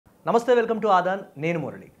నమస్తే, welcome to Aadan. నేను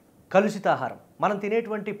మురళి. కలుషిత ఆహారం, మనం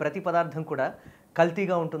తినేటువంటి ప్రతి పదార్థం కూడా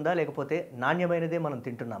కల్తీగా ఉంటుందా లేకపోతే నాణ్యమైనదే మనం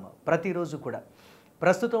తింటున్నామా? ప్రతిరోజు కూడా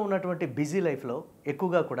ప్రస్తుతం ఉన్నటువంటి బిజీ లైఫ్లో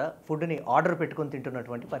ఎక్కువగా కూడా ఫుడ్ని ఆర్డర్ పెట్టుకొని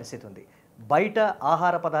తింటున్నటువంటి పరిస్థితి ఉంది. బయట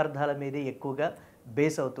ఆహార పదార్థాల మీదే ఎక్కువగా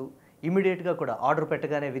బేస్ అవుతూ ఇమీడియట్గా కూడా ఆర్డర్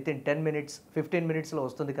పెట్టగానే వితిన్ 10 మినిట్స్ 15 మినిట్స్లో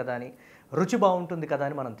వస్తుంది కదా అని, రుచి బాగుంటుంది కదా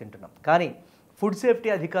అని మనం తింటున్నాం. కానీ ఫుడ్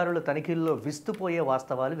సేఫ్టీ అధికారుల తనిఖీల్లో విస్తుపోయే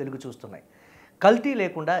వాస్తవాలు వెలుగు చూస్తున్నాయి. కల్తీ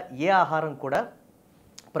లేకుండా ఏ ఆహారం కూడా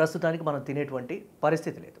ప్రస్తుతానికి మనం తినేటువంటి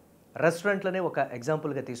పరిస్థితి లేదు. రెస్టారెంట్లనే ఒక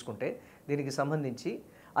ఎగ్జాంపుల్గా తీసుకుంటే దీనికి సంబంధించి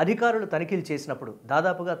అధికారులు తనిఖీలు చేసినప్పుడు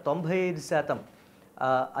దాదాపుగా 95%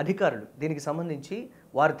 అధికారులు దీనికి సంబంధించి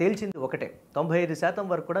వారు తేల్చింది ఒకటే,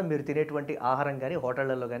 95% వరకు కూడా మీరు తినేటువంటి ఆహారం కానీ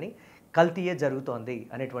హోటళ్లలో కానీ కల్తీయే జరుగుతోంది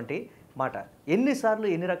అనేటువంటి మాట. ఎన్నిసార్లు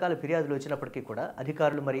ఎన్ని రకాల ఫిర్యాదులు వచ్చినప్పటికీ కూడా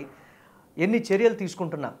అధికారులు మరి ఎన్ని చర్యలు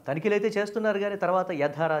తీసుకుంటున్నా, తనిఖీలు అయితే చేస్తున్నారు కానీ తర్వాత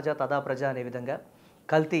యథా రాజా తదా ప్రజ అనే విధంగా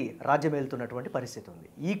కల్తీ రాజ్యమేలుతున్నటువంటి పరిస్థితి ఉంది.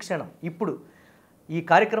 ఈ క్షణం ఇప్పుడు ఈ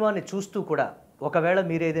కార్యక్రమాన్ని చూస్తూ కూడా ఒకవేళ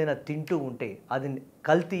మీరు ఏదైనా తింటూ ఉంటే అది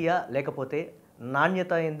కల్తీయా లేకపోతే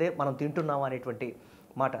నాణ్యత అయిందే మనం తింటున్నామా అనేటువంటి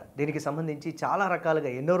మాట. దీనికి సంబంధించి చాలా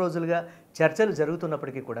రకాలుగా ఎన్నో రోజులుగా చర్చలు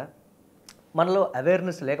జరుగుతున్నప్పటికీ కూడా మనలో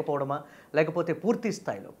అవేర్నెస్ లేకపోవడమా లేకపోతే పూర్తి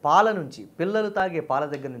స్థాయిలో పాల నుంచి, పిల్లలు తాగే పాల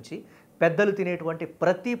దగ్గర నుంచి పెద్దలు తినేటువంటి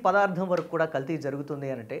ప్రతి పదార్థం వరకు కూడా కల్తీ జరుగుతుంది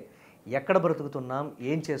అంటే ఎక్కడ బ్రతుకుతున్నాం,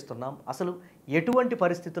 ఏం చేస్తున్నాం, అసలు ఎటువంటి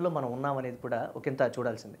పరిస్థితుల్లో మనం ఉన్నాం అనేది కూడా ఒకంత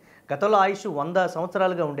చూడాల్సింది. గతంలో ఆయుష్ 100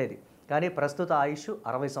 సంవత్సరాలుగా ఉండేది, కానీ ప్రస్తుత ఆయుష్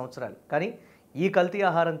 60 సంవత్సరాలు. కానీ ఈ కల్తీ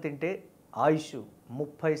ఆహారం తింటే ఆయుష్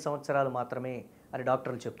 30 సంవత్సరాలు మాత్రమే అని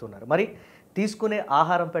డాక్టర్లు చెప్తున్నారు. మరి తీసుకునే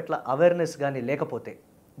ఆహారం పట్ల అవేర్నెస్ కానీ లేకపోతే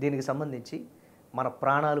దీనికి సంబంధించి మన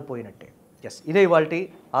ప్రాణాలు పోయినట్టే. ఎస్, ఇదే ఇవాల్టి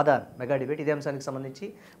ఆదాన్ మెగా డిబేట్. ఇదే అంశానికి సంబంధించి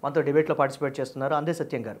మనతో డిబేట్లో పార్టిసిపేట్ చేస్తున్నారు అందే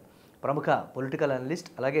సత్యం గారు, ప్రముఖ పొలిటికల్ అనలిస్ట్,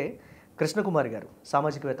 అలాగే కృష్ణకుమారి గారు,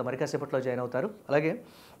 సామాజికవేత్త, మరి కాసేపట్లో జాయిన్ అవుతారు. అలాగే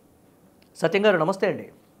సత్యం గారు నమస్తే అండి.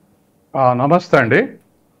 నమస్తే అండి.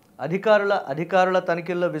 అధికారుల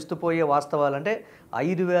తనిఖీల్లో విస్తుపోయే వాస్తవాలు అంటే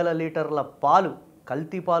 5,000 లీటర్ల పాలు,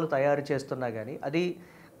 కల్తీ పాలు తయారు చేస్తున్నా కానీ అది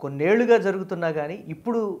కొన్నేళ్లుగా జరుగుతున్నా కానీ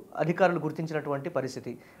ఇప్పుడు అధికారులు గుర్తించినటువంటి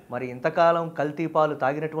పరిస్థితి. మరి ఇంతకాలం కల్తీ పాలు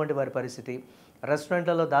తాగినటువంటి వారి పరిస్థితి,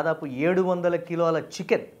 రెస్టారెంట్లలో దాదాపు 700 కిలోల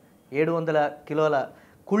చికెన్, 700 కిలోల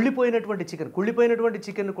కుళ్ళిపోయినటువంటి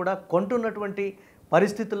చికెన్ కూడా కొంటున్నటువంటి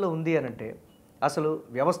పరిస్థితుల్లో ఉంది అని అంటే అసలు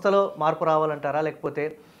వ్యవస్థలో మార్పు రావాలంటారా లేకపోతే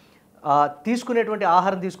తీసుకునేటువంటి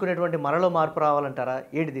ఆహారం తీసుకునేటువంటి మనలో మార్పు రావాలంటారా?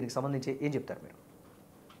 ఏంటి దీనికి సంబంధించి ఏం చెప్తారు మీరు?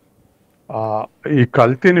 ఈ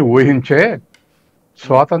కల్తీని ఊహించే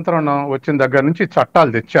స్వాతంత్రం వచ్చిన దగ్గర నుంచి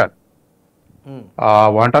చట్టాలు తెచ్చారు.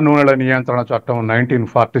 వంట నూనెల నియంత్రణ చట్టం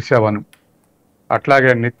 1947,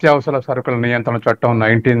 అట్లాగే నిత్యావసర సరుకుల నియంత్రణ చట్టం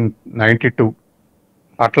 1992,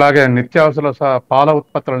 అట్లాగే నిత్యావసర పాల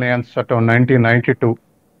ఉత్పత్తుల నియంత్రణ చట్టం 1992,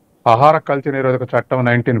 ఆహార కల్తీ నిరోధక చట్టం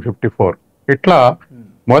 1954. ఇట్లా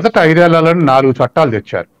మొదట 5 ఏళ్లలో 4 చట్టాలు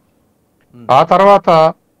తెచ్చారు. ఆ తర్వాత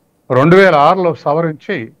 2006లో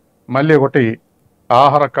సవరించి మళ్ళీ ఒకటి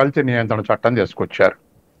ఆహార కల్తీ నియంత్రణ చట్టం తీసుకొచ్చారు.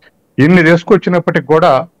 ఇన్ని తీసుకొచ్చినప్పటికి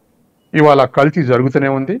కూడా ఇవాళ కల్తీ జరుగుతూనే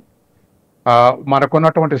ఉంది.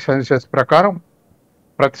 మనకున్నటువంటి సెన్సెస్ ప్రకారం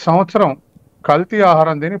ప్రతి సంవత్సరం కల్తీ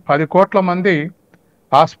ఆహారం తిని 10 కోట్ల మంది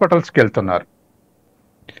హాస్పిటల్స్కి వెళ్తున్నారు.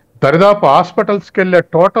 దరిదాపు హాస్పిటల్స్కి వెళ్ళే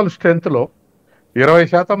టోటల్ స్ట్రెంత్లో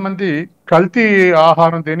 20% మంది కల్తీ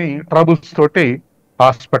ఆహారం తిని ట్రబుల్స్ తోటి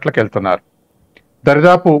హాస్పిటల్కి వెళ్తున్నారు.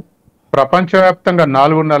 దరిదాపు ప్రపంచవ్యాప్తంగా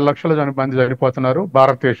 4.5 లక్షల మంది చనిపోతున్నారు.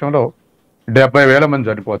 భారతదేశంలో 70,000 మంది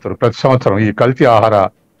చనిపోతారు ప్రతి సంవత్సరం ఈ కల్తీ ఆహార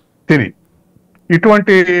తిని.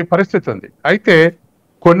 ఇటువంటి పరిస్థితి ఉంది. అయితే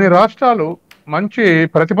కొన్ని రాష్ట్రాలు మంచి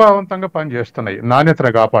ప్రతిభావంతంగా పనిచేస్తున్నాయి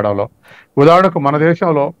నాణ్యతను కాపాడంలో. ఉదాహరణకు మన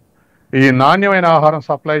దేశంలో ఈ నాణ్యమైన ఆహారం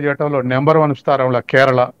సప్లై చేయడంలో నెంబర్ 1 స్థానంలో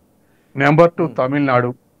కేరళ, నెంబర్ 2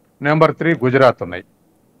 తమిళనాడు, నెంబర్ 3 గుజరాత్ ఉన్నాయి.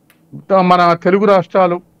 మన తెలుగు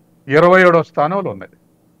రాష్ట్రాలు 27వ స్థానంలో ఉన్నది.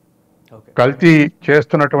 కల్తీ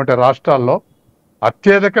చేస్తున్నటువంటి రాష్ట్రాల్లో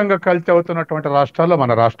అత్యధికంగా కల్తీ అవుతున్నటువంటి రాష్ట్రాల్లో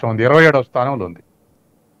మన రాష్ట్రం ఉంది, 27వ స్థానంలో ఉంది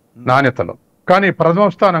నాణ్యతలో. కానీ ప్రథమ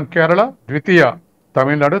స్థానం కేరళ, ద్వితీయ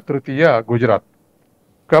తమిళనాడు, తృతీయ గుజరాత్.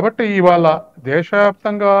 కాబట్టి ఇవాళ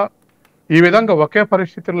దేశవ్యాప్తంగా ఈ విధంగా ఒకే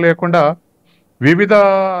పరిస్థితులు లేకుండా వివిధ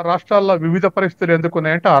రాష్ట్రాల్లో వివిధ పరిస్థితులు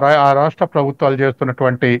ఎందుకున్నాయంటే ఆ రాష్ట్ర ప్రభుత్వాలు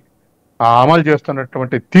చేస్తున్నటువంటి అమలు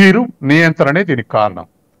చేస్తున్నటువంటి తీరు, నియంత్రణే దీనికి కారణం.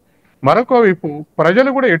 మరొక వైపు ప్రజలు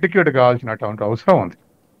కూడా ఎడ్యుకేట్ కావాల్సినటువంటి అవసరం ఉంది.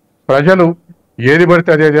 ప్రజలు ఏది పడితే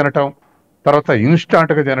అదే తినటం, తర్వాత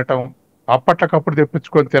ఇన్స్టాంట్గా తినటం, అప్పట్లకప్పుడు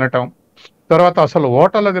తెప్పించుకొని తినటం, తర్వాత అసలు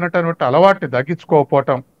హోటల్లో తినటం అలవాటుని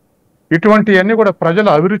తగ్గించుకోకపోవటం, ఇటువంటివన్నీ కూడా ప్రజల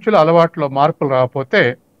అభిరుచుల అలవాట్లో మార్పులు రాకపోతే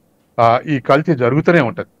ఈ కల్తీ జరుగుతూనే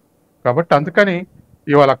ఉంటుంది. కాబట్టి అందుకని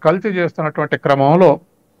ఇవాళ కల్తీ చేస్తున్నటువంటి క్రమంలో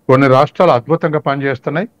కొన్ని రాష్ట్రాలు అద్భుతంగా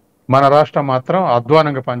పనిచేస్తున్నాయి, మన రాష్ట్రం మాత్రం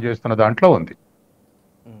అధ్వానంగా పనిచేస్తున్న దాంట్లో ఉంది.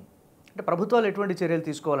 అంటే ప్రభుత్వాలు ఎటువంటి చర్యలు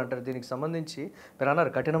తీసుకోవాలంటారు దీనికి సంబంధించి? మీరు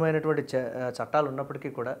అన్నారు కఠినమైనటువంటి చట్టాలు ఉన్నప్పటికీ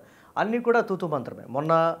కూడా అన్నీ కూడా తూతూ మంత్రమే.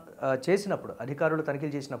 మొన్న చేసినప్పుడు అధికారులు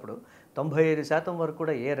తనిఖీలు చేసినప్పుడు 95% వరకు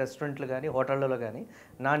కూడా ఏ రెస్టారెంట్లు కానీ హోటళ్లలో కానీ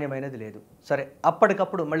నాణ్యమైనది లేదు. సరే,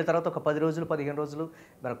 అప్పటికప్పుడు మళ్ళీ తర్వాత ఒక 10 రోజులు 15 రోజులు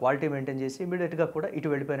మన క్వాలిటీ మెయింటైన్ చేసి ఇమీడియట్గా కూడా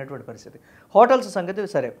ఇటు వెళ్ళిపోయినటువంటి పరిస్థితి. హోటల్స్ సంగతి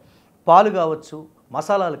సరే, పాలు కావచ్చు,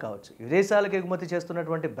 మసాలాలు కావచ్చు, విదేశాలకు ఎగుమతి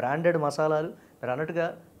చేస్తున్నటువంటి బ్రాండెడ్ మసాలాలు, మీరు అన్నట్టుగా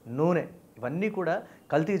నూనె, ఇవన్నీ కూడా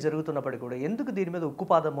కల్తీ జరుగుతున్నప్పటికీ కూడా ఎందుకు దీని మీద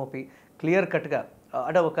ఉక్కుపాదం మోపి క్లియర్ కట్గా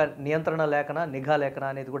అంటే ఒక నియంత్రణ లేఖనా, నిఘా లేఖనా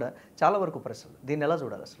అనేది కూడా చాలా వరకు ప్రశ్నలు. దీన్ని ఎలా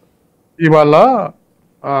చూడాలి అసలు? ఇవాళ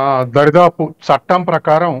దరిదాపు చట్టం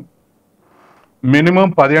ప్రకారం మినిమం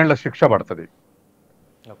 10 ఏళ్ల శిక్ష పడుతుంది.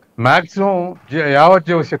 మ్యాక్సిమం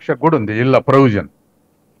యావజ్జీవ శిక్ష కూడా ఉంది. ఇళ్ళ ప్రొవిజన్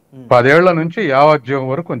 10 ఏళ్ల నుంచి యావజ్జీవం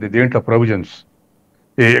వరకు ఉంది దీంట్లో ప్రొవిజన్స్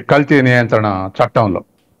ఈ కల్తీ నియంత్రణ చట్టంలో.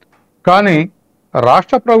 కానీ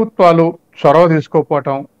రాష్ట్ర ప్రభుత్వాలు చొరవ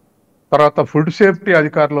తీసుకోకపోవటం, తర్వాత ఫుడ్ సేఫ్టీ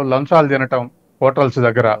అధికారులు లంచాలు తినటం హోటల్స్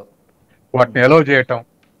దగ్గర, వాటిని ఎలో చేయటం.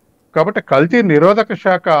 కాబట్టి కల్తీ నిరోధక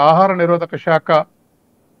శాఖ, ఆహార నిరోధక శాఖ,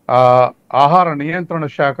 ఆహార నియంత్రణ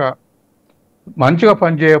శాఖ మంచిగా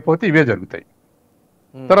పనిచేయకపోతే ఇవే జరుగుతాయి.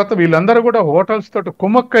 తర్వాత వీళ్ళందరూ కూడా హోటల్స్ తోటి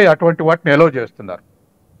కుమ్మక్కై అటువంటి వాటిని ఎలో చేస్తున్నారు.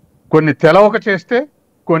 కొన్ని తెలవక చేస్తే,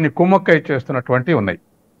 కొన్ని కుమ్మక్కై చేస్తున్నటువంటివి ఉన్నాయి.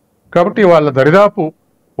 కాబట్టి వాళ్ళ దరిదాపు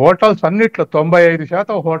హోటల్స్ అన్నిట్లో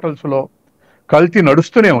 95% హోటల్స్లో కల్తీ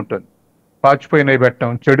నడుస్తూనే ఉంటుంది. పాచిపోయినవి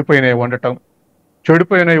పెట్టడం, చెడిపోయినవి వండటం,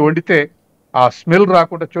 చెడిపోయినవి వండితే ఆ స్మెల్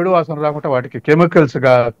రాకుండా, చెడు వాసన రాకుండా వాటికి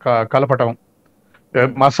కెమికల్స్గా కలపటం,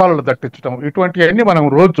 మసాలాలు దట్టించడం, ఇటువంటివన్నీ మనం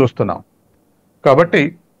రోజు చూస్తున్నాం. కాబట్టి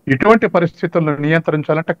ఇటువంటి పరిస్థితులను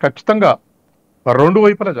నియంత్రించాలంటే ఖచ్చితంగా 2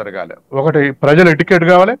 వైపులా జరగాలి. ఒకటి ప్రజలు ఎడ్యుకేట్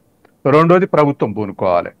కావాలి, రెండోది ప్రభుత్వం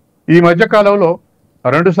పూనుకోవాలి. ఈ మధ్య కాలంలో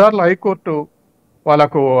 2 సార్లు హైకోర్టు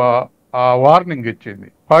వాళ్ళకు వార్నింగ్ ఇచ్చింది.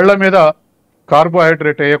 పళ్ళ మీద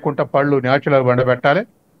కార్బోహైడ్రేట్ వేయకుండా పళ్ళు న్యాచురల్ వండబెట్టాలి,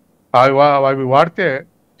 అవి వాడితే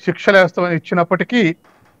శిక్షలు వేస్తామని ఇచ్చినప్పటికీ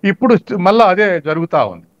ఇప్పుడు మళ్ళీ అదే జరుగుతూ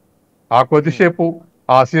ఉంది. ఆ కొద్దిసేపు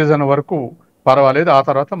ఆ సీజన్ వరకు పర్వాలేదు, ఆ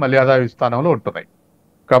తర్వాత మళ్ళీ యథావి స్థానంలో ఉంటున్నాయి.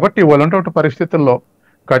 కాబట్టి వాళ్ళటువంటి పరిస్థితుల్లో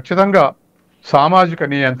ఖచ్చితంగా సామాజిక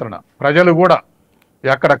నియంత్రణ, ప్రజలు కూడా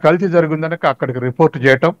ఎక్కడ కల్తీ జరిగిందని అక్కడికి రిపోర్ట్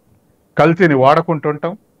చేయటం, కల్తీని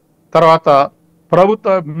వాడుకుంటుంటాం. తర్వాత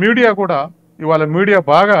ప్రభుత్వ మీడియా కూడా ఇవాళ మీడియా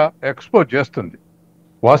బాగా ఎక్స్పోజ్ చేస్తుంది.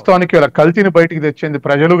 వాస్తవానికి ఇలా కల్తీని బయటికి తెచ్చింది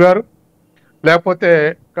ప్రజలు గారు, లేకపోతే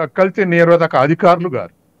కల్తీ నిరోధక అధికారులు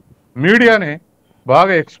గారు. మీడియాని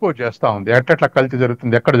బాగా ఎక్స్పోజ్ చేస్తూ ఉంది ఎట్లా కల్తీ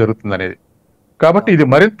జరుగుతుంది, ఎక్కడ జరుగుతుంది అనేది. కాబట్టి ఇది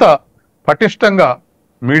మరింత పటిష్టంగా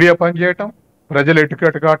మీడియా పనిచేయటం, ప్రజలు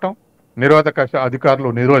ఎడ్యుకేట్ కావటం, నిరోధక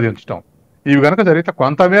అధికారులు నిరోధించటం, ఇవి కనుక జరిగితే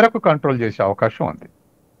కొంతమేరకు కంట్రోల్ చేసే అవకాశం ఉంది.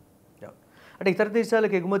 అంటే ఇతర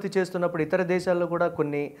దేశాలకు ఎగుమతి చేస్తున్నప్పుడు ఇతర దేశాల్లో కూడా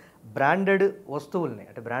కొన్ని బ్రాండెడ్ వస్తువుల్ని,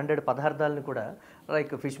 అంటే బ్రాండెడ్ పదార్థాలను కూడా,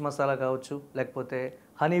 లైక్ ఫిష్ మసాలా కావచ్చు, లేకపోతే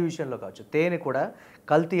హనీ విషయంలో కావచ్చు, తేనె కూడా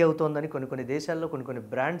కల్తీ అవుతోందని కొన్ని దేశాల్లో కొన్ని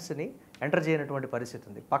బ్రాండ్స్ని ఎంటర్ చేయనటువంటి పరిస్థితి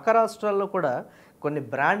ఉంది. పక్క రాష్ట్రాల్లో కూడా కొన్ని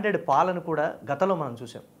బ్రాండెడ్ పాలను కూడా గతంలో మనం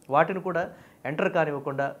చూసాం, వాటిని కూడా ఎంటర్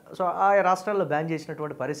కానివ్వకుండా సో ఆ రాష్ట్రాల్లో బ్యాన్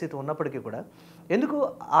చేసినటువంటి పరిస్థితి ఉన్నప్పటికీ కూడా ఎందుకు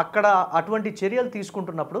అక్కడ అటువంటి చర్యలు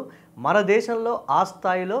తీసుకుంటున్నప్పుడు మన దేశంలో ఆ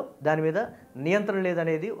స్థాయిలో దాని మీద నియంత్రణ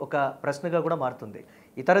లేదనేది ఒక ప్రశ్నగా కూడా మారుతుంది.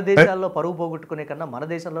 ఇతర దేశాల్లో పరువు పోగొట్టుకునే కన్నా మన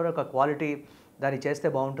దేశంలోనే ఒక క్వాలిటీ దాన్ని చేస్తే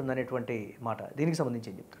బాగుంటుంది అనేటువంటి మాట. దీనికి సంబంధించి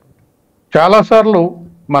ఏం చెప్తారు? చాలాసార్లు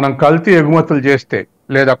మనం కల్తీ ఎగుమతులు చేస్తే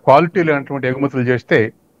లేదా క్వాలిటీ లేనటువంటి ఎగుమతులు చేస్తే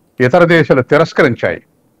ఇతర దేశాలు తిరస్కరించాయి,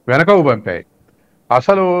 వెనకకు పంపాయి.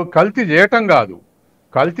 అసలు కల్తీ చేయటం కాదు,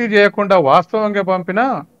 కల్తీ చేయకుండా వాస్తవంగా పంపినా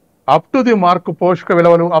అప్ టు ది మార్క్ పోషక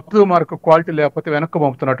విలువలు, up to the mark quality లేకపోతే వెనక్కి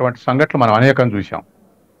పంపుతున్నటువంటి సంఘటనలు మనం అనేకం చూసాం.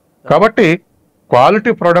 కాబట్టి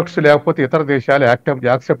క్వాలిటీ ప్రొడక్ట్స్ లేకపోతే ఇతర దేశాలు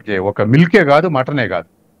యాక్సెప్ట్ చేయవు. ఒక మిల్కే కాదు, మటనే కాదు,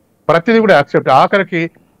 ప్రతిదీ కూడా యాక్సెప్ట్, ఆఖరికి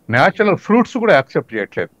న్యాచురల్ ఫ్రూట్స్ కూడా యాక్సెప్ట్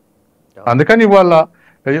చేయట్లేదు. అందుకని ఇవాళ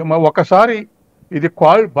ఒకసారి ఇది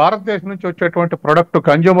భారతదేశం నుంచి వచ్చేటువంటి ప్రొడక్ట్,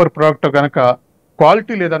 కన్జ్యూమర్ ప్రొడక్ట్ కనుక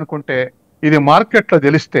క్వాలిటీ లేదనుకుంటే ఇది మార్కెట్లో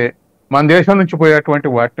తెలిస్తే మన దేశం నుంచి పోయేటువంటి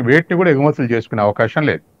వేటిని కూడా ఎగుమతులు చేసుకునే అవకాశం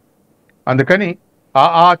లేదు. అందుకని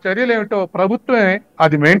ఆ చర్యలు ఏమిటో ప్రభుత్వమే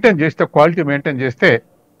అది మెయింటైన్ చేస్తే, క్వాలిటీ మెయింటైన్ చేస్తే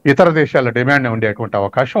ఇతర దేశాల డిమాండ్ ఉండేటువంటి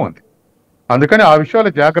అవకాశం ఉంది. అందుకని ఆ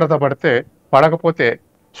విషయాలు జాగ్రత్త పడకపోతే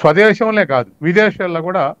స్వదేశంలో కాదు విదేశాల్లో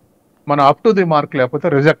కూడా మనం అప్ టు ది మార్క్ లేకపోతే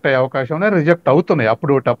రిజెక్ట్ అయ్యే అవకాశం ఉన్నాయి, రిజెక్ట్ అవుతున్నాయి,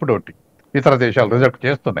 అప్పుడోటి ఇతర దేశాలు రిజెక్ట్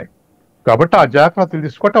చేస్తున్నాయి. కాబట్టి ఆ జాగ్రత్తలు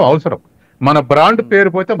తీసుకోవటం అవసరం. మన బ్రాండ్ పేరు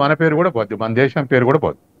పోతే మన పేరు కూడా పోద్ది, మన దేశం పేరు కూడా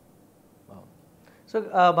పోద్ది. సో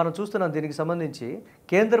మనం చూస్తున్నాం దీనికి సంబంధించి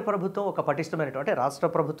కేంద్ర ప్రభుత్వం ఒక పటిష్టమైనటువంటి, రాష్ట్ర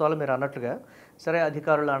ప్రభుత్వాలు మీరు అన్నట్లుగా సరే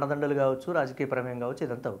అధికారుల అండదండలు కావచ్చు, రాజకీయ ప్రమేయం కావచ్చు,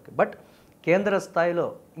 ఇదంతా ఓకే. బట్ కేంద్ర స్థాయిలో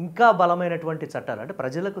ఇంకా బలమైనటువంటి చట్టాలు, అంటే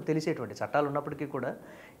ప్రజలకు తెలిసేటువంటి చట్టాలు ఉన్నప్పటికీ కూడా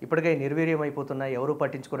ఇప్పటికే నిర్వీర్యం అయిపోతున్నాయి, ఎవరూ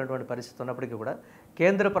పట్టించుకున్నటువంటి పరిస్థితి ఉన్నప్పటికీ కూడా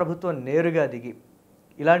కేంద్ర ప్రభుత్వం నేరుగా దిగి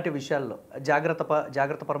ఇలాంటి విషయాల్లో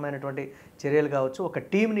జాగ్రత్తపరమైనటువంటి చర్యలు కావచ్చు, ఒక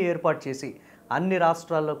టీంని ఏర్పాటు చేసి అన్ని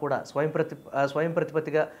రాష్ట్రాల్లో కూడా స్వయం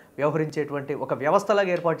ప్రతిపత్తిగా వ్యవహరించేటువంటి ఒక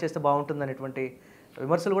వ్యవస్థలాగా ఏర్పాటు చేస్తే బాగుంటుందనేటువంటి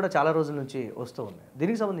విమర్శలు కూడా చాలా రోజుల నుంచి వస్తూ ఉన్నాయి.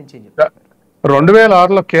 దీనికి సంబంధించి ఏం చెప్తారు?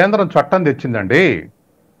 2006లో కేంద్రం చట్టం తెచ్చిందండి.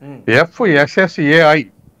 FSSAI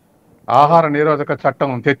ఆహార నిరోధక చట్టం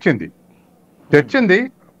తెచ్చింది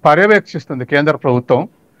పర్యవేక్షిస్తుంది కేంద్ర ప్రభుత్వం.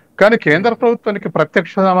 కానీ కేంద్ర ప్రభుత్వానికి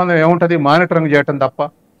ప్రత్యక్ష సంబంధం ఏముంటుంది? మానిటరింగ్ చేయటం తప్ప.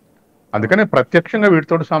 అందుకని ప్రత్యక్షంగా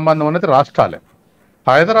వీటితో సంబంధం అనేది రాష్ట్రాలే.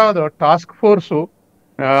 హైదరాబాద్ టాస్క్ ఫోర్సు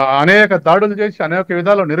అనేక దాడులు చేసి అనేక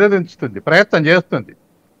విధాలు నిరోధించుతుంది, ప్రయత్నం చేస్తుంది.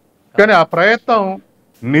 కానీ ఆ ప్రయత్నం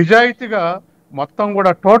నిజాయితీగా మొత్తం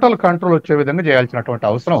కూడా టోటల్ కంట్రోల్ వచ్చే విధంగా చేయాల్సినటువంటి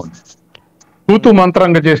అవసరం ఉంది. తూతు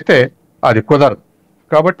మంత్రంగా చేస్తే అది కుదరదు.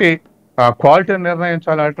 కాబట్టి క్వాలిటీ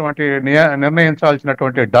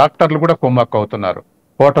నిర్ణయించాల్సినటువంటి డాక్టర్లు కూడా కుమ్మక్కు అవుతున్నారు,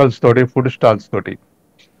 హోటల్స్ తోటి, ఫుడ్ స్టాల్స్ తోటి.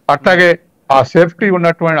 అట్లాగే ఆ సేఫ్టీ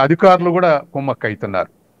ఉన్నటువంటి అధికారులు కూడా కుమ్మక్కు అవుతున్నారు.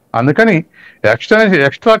 అందుకని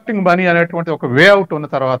ఎక్స్ట్రాక్టింగ్ మనీ అనేటువంటి ఒక వే అవుట్ ఉన్న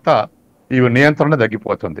తర్వాత ఇవి నియంత్రణ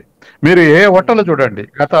తగ్గిపోతుంది. మీరు ఏ హోటల్ చూడండి,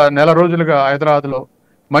 గత నెల రోజులుగా హైదరాబాద్లో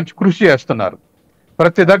మంచి కృషి చేస్తున్నారు.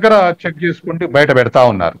 ప్రతి దగ్గర చెక్ చేసుకుంటూ బయట పెడతా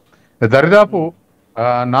ఉన్నారు. దరిదాపు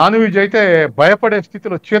నాన్ వెజ్ అయితే భయపడే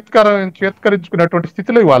స్థితిలో చేత్కరించుకున్నటువంటి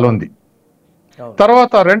స్థితిలో ఇవాళ ఉంది.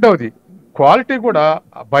 తర్వాత రెండవది క్వాలిటీ కూడా,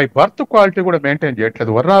 బై బర్త్ క్వాలిటీ కూడా మెయింటైన్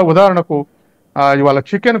చేయట్లేదు. ఉదాహరణకు ఇవాళ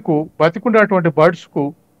చికెన్కు బతికున్నటువంటి బర్డ్స్కు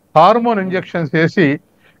హార్మోన్ ఇంజెక్షన్స్ వేసి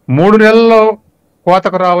 3 నెలల్లో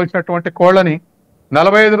కోతకు రావాల్సినటువంటి కోళ్ళని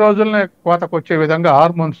 45 రోజులనే కోతకు వచ్చే విధంగా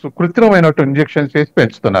హార్మోన్స్ కృత్రిమైనటువంటి ఇంజెక్షన్స్ వేసి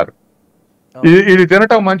పెంచుతున్నారు. ఇది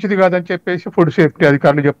తినటం మంచిది కాదని చెప్పేసి ఫుడ్ సేఫ్టీ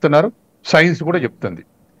అధికారులు చెప్తున్నారు, సైన్స్ కూడా చెప్తుంది.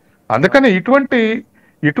 అందుకని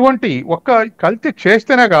ఇటువంటి ఒక్క కల్తీ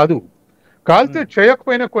చేస్తేనే కాదు, కల్తీ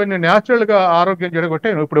చేయకపోయినా కొన్ని న్యాచురల్గా ఆరోగ్యం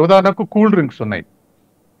జరగొట్టే. ఇప్పుడు ఉదాహరణకు కూల్ డ్రింక్స్ ఉన్నాయి.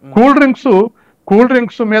 కూల్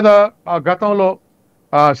డ్రింక్స్ మీద గతంలో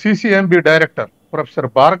CCMB డైరెక్టర్ ప్రొఫెసర్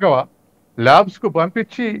భార్గవ ల్యాబ్స్కు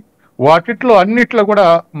పంపించి వాటిట్లో అన్నిట్లో కూడా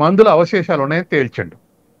మందుల అవశేషాలు ఉన్నాయని తేల్చండు.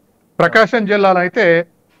 ప్రకాశం జిల్లాలో అయితే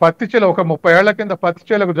పత్తి చేల ఒక 30 ఏళ్ల కింద పత్తి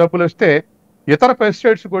చేలకు జబ్బులు వస్తే ఇతర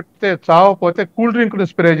పెస్టిసైడ్స్ కొడితే చావపోతే కూల్ డ్రింక్ను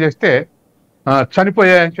స్ప్రే చేస్తే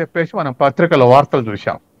చనిపోయాయని చెప్పేసి మనం పత్రికల వార్తలు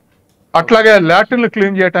చూసాం. అట్లాగే లాట్రిన్లు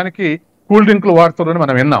క్లీన్ చేయడానికి కూల్ డ్రింక్లు వాడుతున్నారని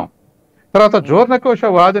మనం విన్నాం. తర్వాత జీర్ణకోశ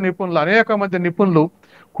వ్యాధి నిపుణులు, అనేక మంది నిపుణులు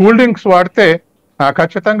కూల్ డ్రింక్స్ వాడితే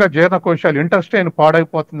ఖచ్చితంగా జీర్ణకోశాలు ఇంటెస్టైన్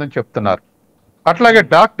పాడైపోతుందని చెప్తున్నారు. అట్లాగే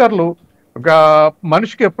డాక్టర్లు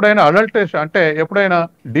మనిషికి ఎప్పుడైనా అడల్టరేషన్ అంటే ఎప్పుడైనా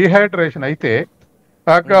డీహైడ్రేషన్ అయితే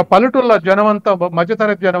పల్లెటూళ్ళ జనమంతా,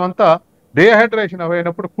 మధ్యతరగతి జనమంతా డీహైడ్రేషన్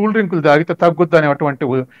అయినప్పుడు కూల్ డ్రింకులు తాగితే తగ్గుద్ది అనేటువంటి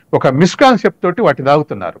ఒక మిస్కాన్సెప్ట్ తోటి వాటి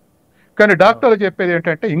తాగుతున్నారు. కానీ డాక్టర్లు చెప్పేది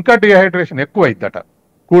ఏంటంటే ఇంకా డీహైడ్రేషన్ ఎక్కువ అవుద్దట.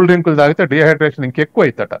 కూల్ డ్రింకులు తాగితే డీహైడ్రేషన్ ఇంకెక్కువ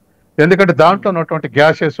అవుద్దట. ఎందుకంటే దాంట్లో ఉన్నటువంటి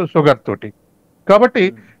గ్యాసెస్ షుగర్ తోటి. కాబట్టి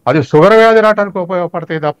అది షుగర్ వ్యాధి రావడానికి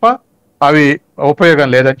ఉపయోగపడతాయి తప్ప అవి ఉపయోగం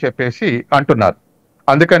లేదని చెప్పేసి అంటున్నారు.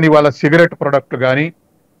 అందుకని ఇవాళ సిగరెట్ ప్రొడక్ట్లు కానీ,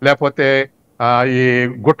 లేకపోతే ఈ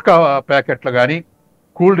గుట్కా ప్యాకెట్లు కానీ,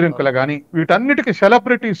 కూల్ డ్రింకులు కానీ, వీటన్నిటికీ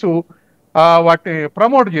సెలబ్రిటీసు వాటిని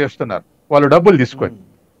ప్రమోట్ చేస్తున్నారు వాళ్ళు డబ్బులు తీసుకొని.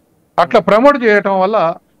 అట్లా ప్రమోట్ చేయటం వల్ల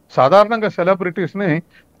సాధారణంగా సెలబ్రిటీస్ని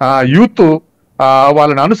యూత్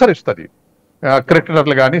వాళ్ళని అనుసరిస్తుంది.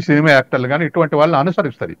 క్రికెటర్లు కానీ, సినిమా యాక్టర్లు కానీ ఇటువంటి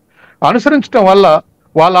వాళ్ళని అనుసరించడం వల్ల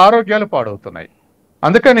వాళ్ళ ఆరోగ్యాలు పాడవుతున్నాయి.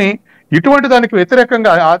 అందుకని ఇటువంటి దానికి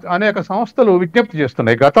వ్యతిరేకంగా అనేక సంస్థలు విజ్ఞప్తి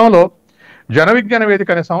చేస్తున్నాయి. గతంలో జన విజ్ఞాన వేదిక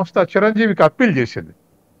అనే సంస్థ చిరంజీవికి అప్పీల్ చేసింది,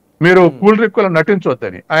 మీరు కూల్ డ్రింకులను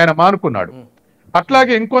నటించొద్దని. ఆయన మానుకున్నాడు.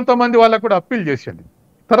 అట్లాగే ఇంకొంతమంది వాళ్ళకు కూడా అప్పీల్ చేసింది.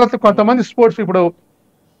 తర్వాత కొంతమంది స్పోర్ట్స్, ఇప్పుడు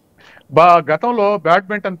గతంలో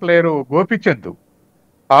badminton player Gopichand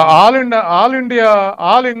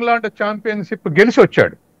all England championship గెలిచి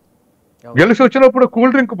వచ్చినప్పుడు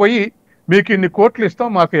కూల్ డ్రింక్ పోయి మీకు ఇన్ని కోట్లు ఇస్తాం,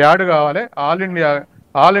 మాకు యాడ్ కావాలి,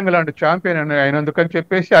 ఆల్ ఇంగ్లాండ్ ఛాంపియన్ అయినందుకని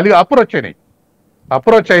చెప్పేసి అది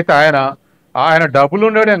అప్రోచ్ అయితే ఆయన డబ్బులు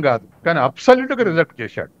ఉండడం కాదు, కానీ అబ్సల్యూట్గా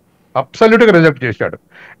రిజెక్ట్ చేశాడు.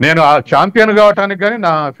 నేను ఆ ఛాంపియన్ కావటానికి కానీ,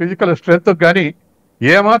 నా ఫిజికల్ స్ట్రెంగ్త్కి కానీ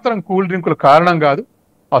ఏమాత్రం కూల్ డ్రింకులు కారణం కాదు,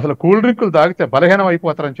 అసలు కూల్ డ్రింకులు తాగితే బలహీనం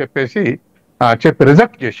అయిపోతారని చెప్పి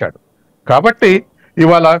రిజెక్ట్ చేశాడు. కాబట్టి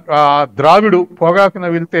ఇవాళ ద్రావిడు పొగాకున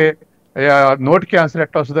వెళ్తే నోటి క్యాన్సర్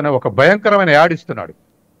ఎట్లా వస్తుందనే ఒక భయంకరమైన యాడ్ ఇస్తున్నాడు.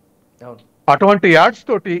 అటువంటి యాడ్స్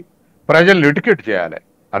తోటి ప్రజల్ని ఎడ్యుకేట్ చేయాలి.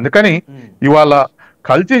 అందుకని ఇవాళ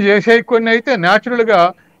కల్తీ చేసే కొన్ని అయితే న్యాచురల్గా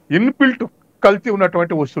ఇన్బిల్ట్ కల్తీ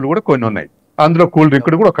ఉన్నటువంటి వస్తువులు కూడా కొన్ని ఉన్నాయి. అందులో కూల్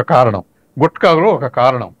డ్రింకులు కూడా ఒక కారణం, గుట్కా కూడా ఒక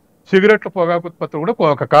కారణం, సిగరెట్ల పొగాకు ఉత్పత్తులు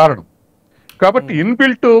కూడా ఒక కారణం. కాబట్టి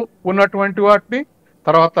ఇన్బిల్ట్ ఉన్నటువంటి వాటిని,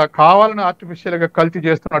 తర్వాత కావాలని ఆర్టిఫిషియల్గా కల్తీ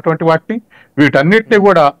చేస్తున్నటువంటి వాటిని, వీటన్నిటిని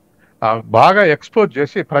కూడా బాగా ఎక్స్పోజ్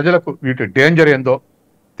చేసి ప్రజలకు వీటి డేంజర్ ఏందో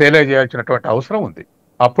తెలియజేయాల్సినటువంటి అవసరం ఉంది.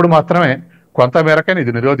 అప్పుడు మాత్రమే కొంతమేరకైనా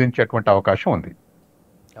ఇది నిరోధించేటువంటి అవకాశం ఉంది.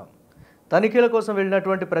 తనిఖీల కోసం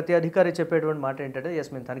వెళ్ళినటువంటి ప్రతి అధికారి చెప్పేటువంటి మాట ఏంటంటే,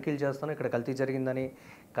 ఎస్ మేము తనిఖీలు చేస్తాను, ఇక్కడ కల్తీ జరిగిందని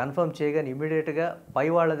కన్ఫర్మ్ చేయగానే ఇమీడియట్గా పై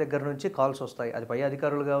వాళ్ళ దగ్గర నుంచి కాల్స్ వస్తాయి. అది పై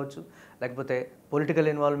అధికారులు కావచ్చు, లేకపోతే పొలిటికల్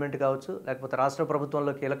ఇన్వాల్వ్మెంట్ కావచ్చు, లేకపోతే రాష్ట్ర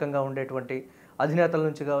ప్రభుత్వంలో కీలకంగా ఉండేటువంటి అధినేతల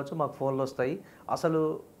నుంచి కావచ్చు, మాకు ఫోన్లు వస్తాయి. అసలు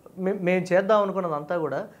మేము చేద్దాం అనుకున్నదంతా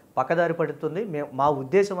కూడా పక్కదారి పడుతుంది, మా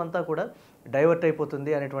ఉద్దేశం అంతా కూడా డైవర్ట్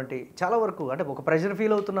అయిపోతుంది అనేటువంటి చాలా వరకు అంటే ఒక ప్రెషర్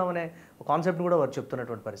ఫీల్ అవుతున్నామనే కాన్సెప్ట్ కూడా వారు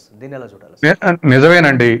చెప్తున్నటువంటి పరిస్థితి. దీన్ని ఎలా చూడాలి?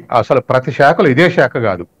 నిజమేనండి. అసలు ప్రతి శాఖలో, ఇదే శాఖ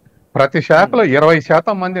కాదు, ప్రతి శాఖలో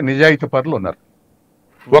 20% మంది నిజాయితీ పరులు ఉన్నారు.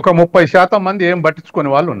 ఒక 30% మంది ఏం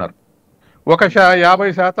పట్టించుకునే వాళ్ళు ఉన్నారు. ఒక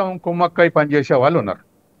 50% కుమ్మక్కై పనిచేసే వాళ్ళు ఉన్నారు.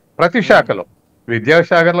 ప్రతి శాఖలో,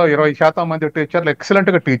 విద్యాశాఖలో 20% మంది టీచర్లు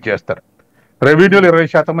ఎక్సలెంట్గా టీచ్ చేస్తారు. రెవెన్యూలు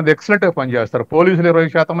 20% మంది ఎక్సలెంట్గా పనిచేస్తారు. పోలీసులు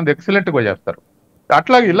 20% మంది ఎక్సలెంట్గా చేస్తారు.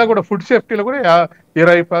 అట్లాగే ఇలా కూడా ఫుడ్ సేఫ్టీలో కూడా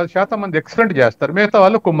 20% మంది ఎక్సలెంట్ చేస్తారు. మిగతా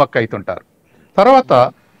వాళ్ళు కుమ్మక్క అవుతుంటారు. తర్వాత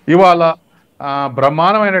ఇవాళ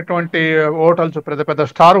బ్రహ్మాండమైనటువంటి హోటల్స్, పెద్ద పెద్ద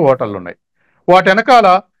స్టార్ హోటళ్ళు ఉన్నాయి. వాటి వెనకాల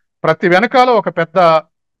ప్రతి వెనకాల ఒక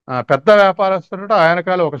పెద్ద వ్యాపారస్తుడు, ఆ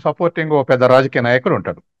వెనకాల ఒక సపోర్టింగ్ ఒక పెద్ద రాజకీయ నాయకుడు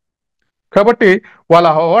ఉంటాడు. కాబట్టి వాళ్ళ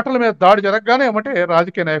హోటల్ మీద దాడి జరగగానే ఏమంటే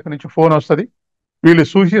రాజకీయ నాయకుడి నుంచి ఫోన్ వస్తుంది, వీళ్ళు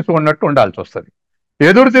చూసి ఉన్నట్టు ఉండాల్సి వస్తుంది.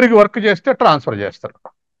 ఎదురు తిరిగి వర్క్ చేస్తే ట్రాన్స్ఫర్ చేస్తారు.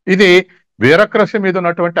 ఇది బ్యూరోక్రసీ మీద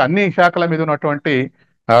ఉన్నటువంటి, అన్ని శాఖల మీద ఉన్నటువంటి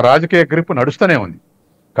రాజకీయ గ్రిప్ నడుస్తూనే ఉంది.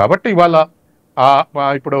 కాబట్టి ఇవాళ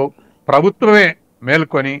ఇప్పుడు ప్రభుత్వమే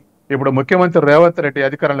మేల్కొని, ఇప్పుడు ముఖ్యమంత్రి రేవంత్ రెడ్డి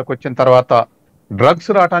అధికారంలోకి వచ్చిన తర్వాత డ్రగ్స్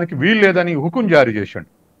రావడానికి వీలు లేదని హుకుం జారీ చేసిండు.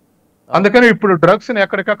 అందుకని ఇప్పుడు డ్రగ్స్ని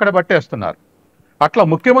ఎక్కడికక్కడ పట్టేస్తున్నారు. అట్లా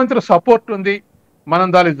ముఖ్యమంత్రి సపోర్ట్ ఉంది, మనం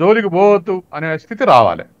దాని జోలికి పోవద్దు అనే స్థితి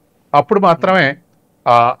రావాలి. అప్పుడు మాత్రమే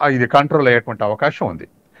ఇది కంట్రోల్ అయ్యేటువంటి అవకాశం ఉంది.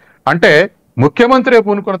 అంటే ముఖ్యమంత్రి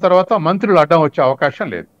పూనుకున్న తర్వాత మంత్రులు అడ్డం వచ్చే అవకాశం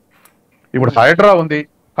లేదు. ఇప్పుడు హైడ్రా ఉంది,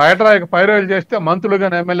 హైడ్రాకి పైరోలు చేస్తే మంత్రులు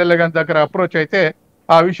కానీ ఎమ్మెల్యేలు కానీ దగ్గర అప్రోచ్ అయితే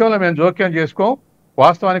ఆ విషయంలో మేము జోక్యం చేసుకోం,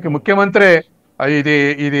 వాస్తవానికి ముఖ్యమంత్రి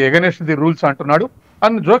ఇది ఎగనెస్ట్ ది రూల్స్ అంటున్నాడు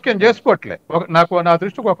అని జోక్యం చేసుకోవట్లే. నా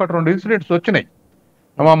దృష్టికి 1-2 ఇన్సిడెంట్స్ వచ్చినాయి.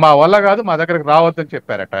 మా వల్ల కాదు, మా దగ్గరకు రావద్దని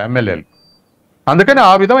చెప్పారట ఎమ్మెల్యేలు. అందుకని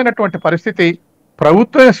ఆ విధమైనటువంటి పరిస్థితి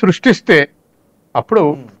ప్రభుత్వమే సృష్టిస్తే అప్పుడు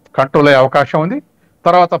కంట్రోల్ అయ్యే అవకాశం ఉంది.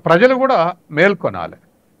 తర్వాత ప్రజలు కూడా మేల్కొనాలి.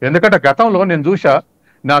 ఎందుకంటే గతంలో నేను చూసా,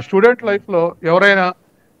 నా స్టూడెంట్ లైఫ్లో ఎవరైనా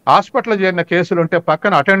హాస్పిటల్ చేరిన కేసులు ఉంటే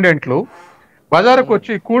పక్కన అటెండెంట్లు బజారుకు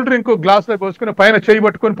వచ్చి కూల్ డ్రింక్ గ్లాసులో పోసుకుని పైన చేయి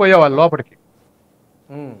పట్టుకొని పోయేవాళ్ళు లోపలికి.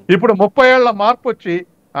 ఇప్పుడు 30 ఏళ్ల మార్పు వచ్చి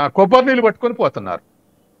కొబ్బరి నీళ్ళు పట్టుకొని పోతున్నారు.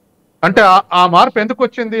 అంటే ఆ మార్పు ఎందుకు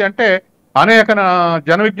వచ్చింది అంటే, అనేక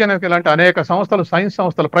జనవిజ్ఞాన ఇలాంటి అనేక సంస్థలు, సైన్స్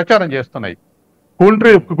సంస్థలు ప్రచారం చేస్తున్నాయి.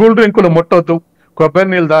 కూల్ డ్రింకులు ముట్టొద్దు, కొబ్బరి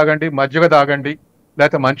నీళ్ళు తాగండి, మజ్జిగ తాగండి,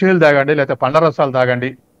 లేకపోతే మంచినీళ్ళు తాగండి, లేకపోతే పండ్ల రసాలు తాగండి,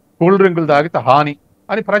 కూల్ డ్రింకులు తాగితే హాని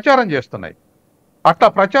అని ప్రచారం చేస్తున్నాయి. అట్లా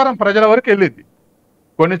ప్రచారం ప్రజల వరకు వెళ్ళింది.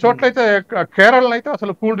 కొన్ని చోట్లయితే, కేరళలో అయితే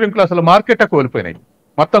అసలు కూల్ డ్రింకులు అసలు మార్కెటే కోల్పోయినాయి,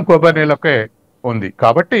 మొత్తం కొబ్బరి నీళ్ళకే ఉంది.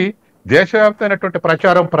 కాబట్టి దేశవ్యాప్తమైనటువంటి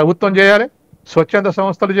ప్రచారం ప్రభుత్వం చేయాలి, స్వచ్ఛంద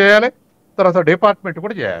సంస్థలు చేయాలి, తర్వాత డిపార్ట్మెంట్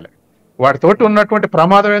కూడా చేయాలి. వాటితోటి ఉన్నటువంటి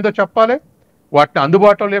ప్రమాదం ఏందో చెప్పాలి, వాటిని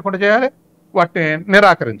అందుబాటులో లేకుండా చేయాలి, వాటిని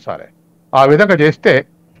నిరాకరించాలి. ఆ విధంగా చేస్తే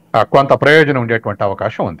కొంత ప్రయోజనం ఉండేటువంటి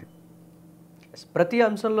అవకాశం ఉంది. ప్రతి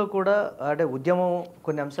అంశంలో కూడా అంటే ఉద్యమం,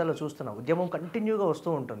 కొన్ని అంశాల్లో చూస్తున్నాం, ఉద్యమం కంటిన్యూగా వస్తూ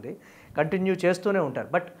ఉంటుంది, కంటిన్యూ చేస్తూనే ఉంటారు.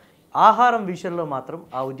 బట్ ఆహారం విషయంలో మాత్రం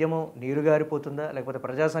ఆ ఉద్యమం నీరుగారిపోతుందా, లేకపోతే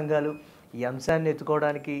ప్రజా సంఘాలు ఈ అంశాన్ని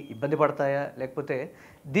ఎత్తుకోవడానికి ఇబ్బంది పడతాయా, లేకపోతే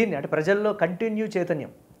దీన్ని అంటే ప్రజల్లో కంటిన్యూ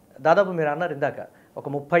చైతన్యం, దాదాపు మీరు అన్నారు ఇందాక ఒక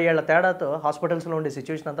 30 ఏళ్ల తేడాతో హాస్పిటల్స్లో ఉండే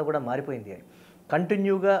సిచ్యువేషన్ అంతా కూడా మారిపోయింది అని.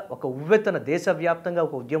 కంటిన్యూగా ఒక ఉవ్వెత్తన దేశవ్యాప్తంగా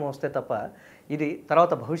ఒక ఉద్యమం వస్తే తప్ప ఇది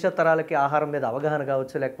తర్వాత భవిష్యత్ తరాలకి ఆహారం మీద అవగాహన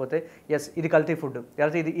కావచ్చు, లేకపోతే ఎస్ ఇది కల్తీ ఫుడ్,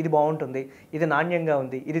 లేకపోతే ఇది బాగుంటుంది, ఇది నాణ్యంగా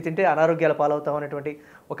ఉంది, ఇది తింటే అనారోగ్యాల పాలవుతాం అనేటువంటి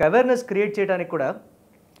ఒక అవేర్నెస్ క్రియేట్ చేయడానికి కూడా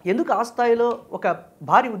ఎందుకు ఆ స్థాయిలో ఒక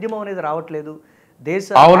భారీ ఉద్యమం అనేది రావట్లేదు?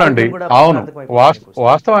 అవునండి, అవును.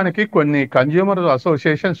 వాస్తవానికి కొన్ని కన్జ్యూమర్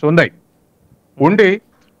అసోసియేషన్స్ ఉన్నాయి, ఉండి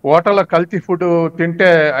హోటళ్ళ కల్తీ ఫుడ్ తింటే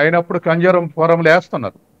అయినప్పుడు కన్జ్యూమర్ ఫోరంలు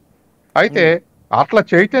వేస్తున్నారు. అయితే అట్లా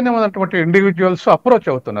చైతన్యం ఉన్నటువంటి ఇండివిజువల్స్ అప్రోచ్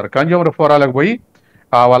అవుతున్నారు, కన్జ్యూమర్ ఫోరాలకు పోయి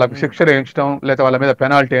వాళ్ళకి శిక్షలు వేయించడం, లేదా వాళ్ళ మీద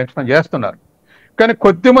పెనాల్టీ వేయించడం చేస్తున్నారు. కానీ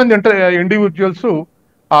కొద్దిమంది ఇండివిజువల్స్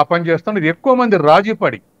ఆ పని చేస్తున్నారు. ఎక్కువ మంది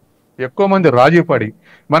రాజీ పడి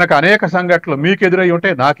మనకు అనేక సంఘటనలు, మీకు ఎదురై ఉంటే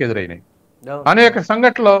నాకు ఎదురైనాయి, అనేక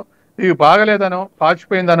సంఘటనలు ఇవి బాగలేదనో,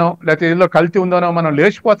 పాచిపోయిందనో, లేకపోతే ఇదిలో కల్తీ ఉందనో మనం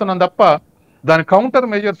లేచిపోతున్నాం తప్ప దాని కౌంటర్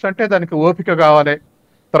మెజర్స్ అంటే దానికి ఓపిక కావాలి,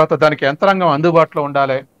 తర్వాత దానికి యంత్రాంగం అందుబాటులో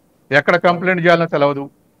ఉండాలి, ఎక్కడ కంప్లైంట్ చేయాలో తెలియదు,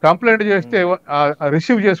 కంప్లైంట్ చేస్తే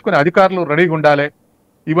రిసీవ్ చేసుకునే అధికారులు రెడీగా ఉండాలి,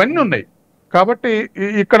 ఇవన్నీ ఉన్నాయి. కాబట్టి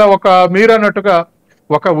ఇక్కడ మీరు అన్నట్టుగా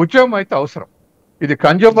ఒక ఉద్యమం అయితే అవసరం. ఇది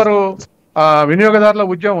కన్జ్యూమర్ వినియోగదారుల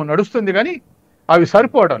ఉద్యమం నడుస్తుంది, కానీ అవి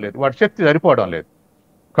సరిపోవడం లేదు, వాటి శక్తి సరిపోవడం లేదు.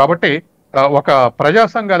 కాబట్టి ఒక ప్రజా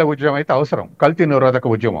సంఘాల ఉద్యమం అయితే అవసరం, కల్తీ నిరోధక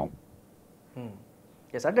ఉద్యమం.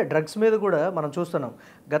 ఎస్, అంటే డ్రగ్స్ మీద కూడా మనం చూస్తున్నాం.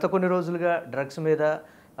 గత కొన్ని రోజులుగా డ్రగ్స్ మీద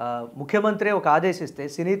ముఖ్యమంత్రి ఒక ఆదేశిస్తే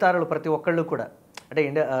సినీ తారలు ప్రతి ఒక్కళ్ళు కూడా, అంటే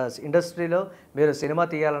ఇండస్ట్రీలో మీరు సినిమా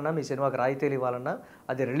తీయాలన్నా, మీ సినిమాకి రాయితీలు ఇవ్వాలన్నా,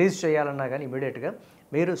 అది రిలీజ్ చేయాలన్నా కానీ ఇమీడియట్గా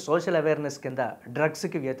మీరు సోషల్ అవేర్నెస్ కింద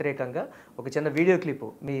డ్రగ్స్కి వ్యతిరేకంగా ఒక చిన్న వీడియో క్లిప్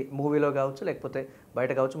మీ మూవీలో కావచ్చు, లేకపోతే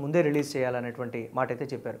బయట కావచ్చు, ముందే రిలీజ్ చేయాలనేటువంటి మాట అయితే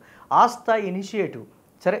చెప్పారు. ఆ స్థాయి ఇనిషియేటివ్,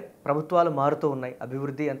 సరే ప్రభుత్వాలు మారుతూ ఉన్నాయి,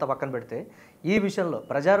 అభివృద్ధి ఎంత పక్కన పెడితే ఈ విషయంలో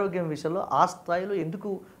ప్రజారోగ్యం విషయంలో ఆ స్థాయిలో ఎందుకు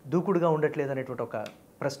దూకుడుగా ఉండట్లేదు అనేటువంటి ఒక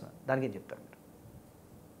ప్రశ్న, దానికి ఏం చెప్తారు మీరు?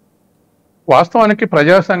 వాస్తవానికి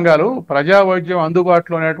ప్రజా సంఘాలు ప్రజా వైద్యం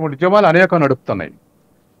అందుబాటులో అనేటువంటి ఉద్యమాలు అనేకం నడుపుతున్నాయి.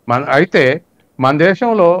 అయితే మన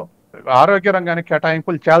దేశంలో ఆరోగ్య రంగానికి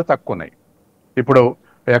కేటాయింపులు చాలా తక్కువ ఉన్నాయి. ఇప్పుడు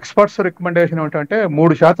ఎక్స్పర్ట్స్ రికమెండేషన్ ఏంటంటే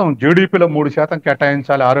 3%, జీడిపిలో 3%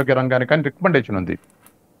 కేటాయించాలి ఆరోగ్య రంగానికి అని రికమెండేషన్ ఉంది.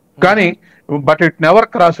 కానీ బట్ ఇట్ నెవర్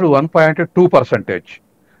క్రాస్డ్ 1.2%.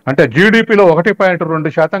 అంటే జీడిపిలో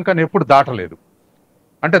 1.2% కానీ ఎప్పుడు దాటలేదు.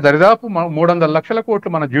 అంటే దరిదాపు 300 లక్షల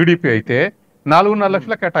కోట్లు మన జీడిపి అయితే 4.5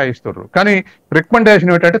 లక్షలు కేటాయిస్తున్నారు. కానీ రికమెండేషన్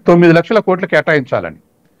ఏంటంటే 9 లక్షల కోట్లు కేటాయించాలని.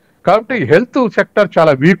 కాబట్టి హెల్త్ సెక్టర్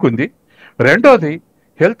చాలా వీక్ ఉంది. రెండోది,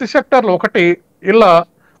 హెల్త్ సెక్టర్లో ఇలా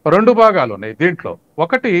 2 భాగాలు ఉన్నాయి దీంట్లో.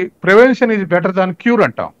 ఒకటి, prevention is better than cure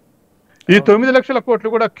అంటాం. ఈ 9 లక్షల కోట్లు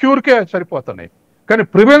కూడా క్యూర్కే సరిపోతున్నాయి. కానీ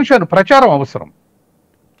ప్రివెన్షన్, ప్రచారం అవసరం.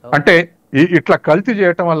 అంటే ఇట్లా కల్తీ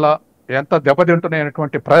చేయటం వల్ల ఎంత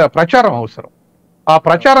దెబ్బతింటున్నాయనేటువంటి ప్రచారం అవసరం. ఆ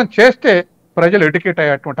ప్రచారం చేస్తే ప్రజలు ఎడ్యుకేట్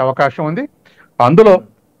అయ్యేటువంటి అవకాశం ఉంది. అందులో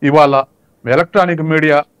ఇవాళ ఎలక్ట్రానిక్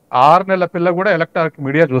మీడియా, 6 నెలల పిల్ల కూడా ఎలక్ట్రానిక్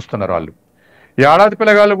మీడియా చూస్తున్నారు వాళ్ళు. ఏడాది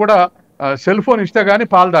పిల్లగాళ్ళు కూడా సెల్ ఫోన్ ఇస్తే కానీ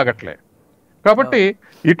పాలు తాగట్లే. కాబట్టి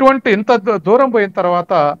ఇటువంటి ఇంత దూరం పోయిన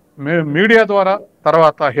తర్వాత మీడియా ద్వారా,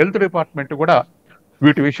 తర్వాత హెల్త్ డిపార్ట్మెంట్ కూడా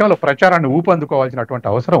వీటి విషయంలో ప్రచారాన్ని ఊపందుకోవాల్సినటువంటి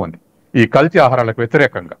అవసరం ఉంది ఈ కల్తీ ఆహారాలకు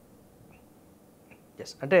వ్యతిరేకంగా.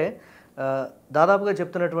 ఎస్, అంటే దాదాపుగా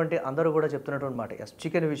చెప్తున్నటువంటి అందరూ కూడా చెప్తున్నటువంటి మాట, ఎస్,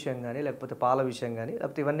 చికెన్ విషయం కానీ, లేకపోతే పాల విషయం కానీ,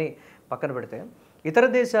 లేకపోతే ఇవన్నీ పక్కన పెడితే ఇతర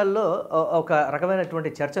దేశాల్లో ఒక రకమైనటువంటి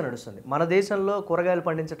చర్చ నడుస్తుంది. మన దేశంలో కూరగాయలు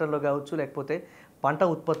పండించడంలో కావచ్చు, లేకపోతే పంట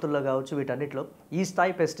ఉత్పత్తుల్లో కావచ్చు, వీటన్నిటిలో ఈ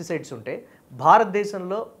స్థాయి పెస్టిసైడ్స్ ఉంటే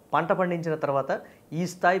భారతదేశంలో పంట పండించిన తర్వాత ఈ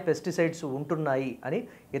స్థాయి పెస్టిసైడ్స్ ఉంటున్నాయి అని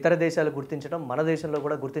ఇతర దేశాలు గుర్తించడం, మన దేశంలో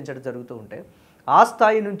కూడా గుర్తించడం జరుగుతూ ఉంటే ఆ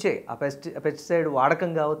స్థాయి నుంచే ఆ పెస్టిసైడ్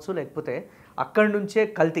వాడకం కావచ్చు, లేకపోతే అక్కడి నుంచే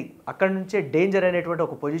కల్తీ, అక్కడి నుంచే డేంజర్ అనేటువంటి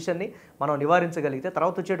ఒక పొజిషన్ని మనం నివారించగలిగితే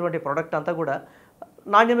తర్వాత వచ్చేటువంటి ప్రోడక్ట్ అంతా కూడా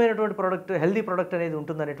నాణ్యమైనటువంటి ప్రోడక్ట్, హెల్దీ ప్రోడక్ట్ అనేది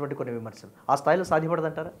ఉంటుందనేటువంటి కొన్ని విమర్శలు. ఆ స్థాయిలో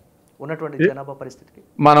సాధ్యపడదంటారా ఉన్నటువంటి జనాభా పరిస్థితికి?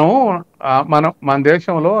 మన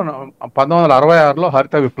దేశంలో 1966లో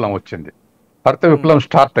హరిత విప్లవం వచ్చింది. హరిత విప్లవం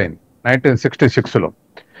స్టార్ట్ అయింది 1966లో.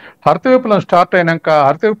 హరిత విప్లవం స్టార్ట్ అయినాక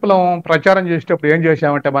హరిత విప్లవం ప్రచారం చేసేటప్పుడు ఏం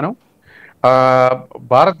చేశామంటే, మనం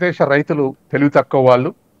భారతదేశ రైతులు తెలివి తక్కువ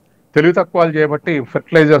వాళ్ళు చేయబట్టి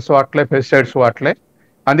ఫెర్టిలైజర్స్ వాట్లే, పెస్టిసైడ్స్ వాట్లే,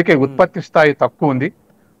 అందుకే ఉత్పత్తి స్థాయి తక్కువ ఉంది.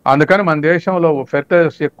 అందుకని మన దేశంలో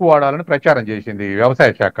ఫెర్టిలైజర్స్ ఎక్కువ వాడాలని ప్రచారం చేసింది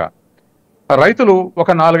వ్యవసాయ శాఖ. రైతులు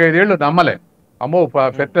ఒక 4-5 ఏళ్ళు నమ్మలే, అమ్మో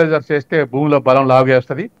ఫెర్టిలైజర్స్ వేస్తే భూమిలో బలం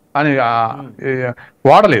లాగేస్తుంది అని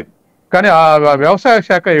వాడలేదు. కానీ ఆ వ్యవసాయ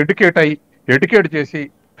శాఖ ఎడ్యుకేట్ చేసి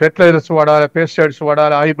ఫెర్టిలైజర్స్ వాడాలి, పెస్టిసైడ్స్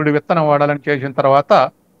వాడాలి, హైబ్రిడ్ విత్తనం వాడాలని చేసిన తర్వాత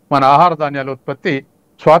మన ఆహార ధాన్యాల ఉత్పత్తి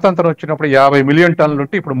స్వాతంత్రం వచ్చినప్పుడు 50 మిలియన్ టన్నుల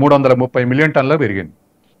నుండి ఇప్పుడు 330 మిలియన్ టన్నులు పెరిగింది.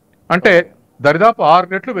 అంటే దరిదాపు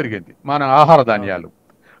 6 రెట్లు పెరిగింది మన ఆహార ధాన్యాలు.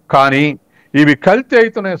 కానీ ఇవి కల్తీ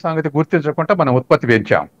అవుతున్న సంగతి గుర్తించకుండా మనం ఉత్పత్తి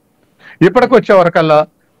పెంచాం. ఇప్పటికి వచ్చే వరకల్లా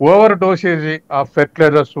over dosage of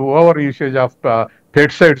fertilisers, over usage of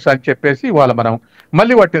pesticides అని చెప్పేసి ఇవాళ మనం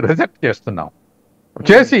మళ్ళీ వాటిని రిజెక్ట్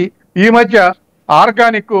చేసి ఈ మధ్య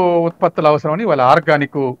ఆర్గానిక్ ఉత్పత్తులు అవసరమని వాళ్ళ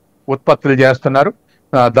ఆర్గానిక్ ఉత్పత్తులు చేస్తున్నారు.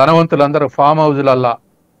 ధనవంతులందరూ ఫామ్ హౌజులల్లా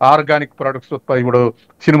ఆర్గానిక్ ప్రొడక్ట్స్ ఇప్పుడు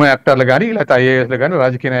సినిమా యాక్టర్లు కానీ, లేకపోతే ఐఏఎస్లు కానీ,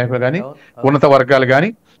 రాజకీయ నాయకులు కానీ, ఉన్నత వర్గాలు కానీ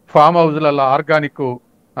ఫామ్ హౌజులల్లో ఆర్గానిక్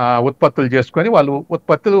ఉత్పత్తులు చేసుకొని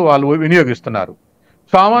వాళ్ళు వినియోగిస్తున్నారు.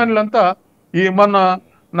 సామాన్యులంతా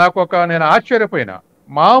నేను ఆశ్చర్యపోయినా,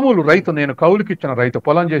 మామూలు రైతు, నేను కౌలుకి ఇచ్చిన రైతు,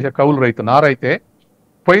 పొలం చేసే కౌలు రైతు, నారైతే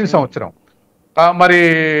పోయిన సంవత్సరం మరి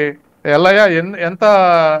ఎల్లయ్య ఎంత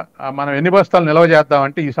మనం ఎన్ని బస్తాలు నిల్వ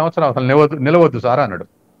చేద్దామంటే ఈ సంవత్సరం అసలు నిలవద్దు సార్ అన్నాడు.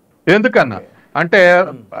 ఎందుకన్నా అంటే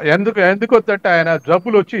ఎందుకు వద్దంటే ఆయన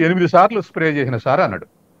జబ్బులు వచ్చి 8 సార్లు స్ప్రే చేసిన సార్ అన్నాడు.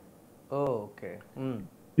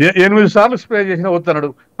 8 సార్లు స్ప్రే చేసిన వద్దన్నాడు.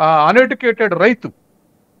 అన్ఎడ్యుకేటెడ్ రైతు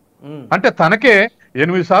అంటే తనకే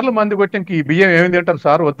 8 సార్లు మంది కొట్టి ఈ బియ్యం ఏమి తింటారు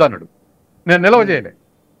సార్ వద్దన్నాడు. నేను నిల్వ చేయలే.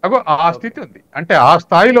 అగో ఆ స్థితి ఉంది. అంటే ఆ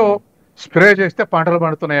స్థాయిలో స్ప్రే చేస్తే పంటలు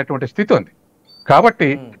పండుతున్నటువంటి స్థితి ఉంది. కాబట్టి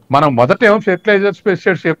మనం మొదటేమో ఫెర్టిలైజర్స్,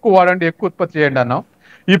 పెస్టిసైడ్స్ ఎక్కువ వాడండి, ఎక్కువ ఉత్పత్తి చేయండి అన్నాం.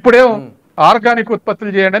 ఇప్పుడేమో ఆర్గానిక్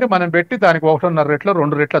ఉత్పత్తులు చేయండి అని మనం పెట్టి దానికి 1.5 రెట్లు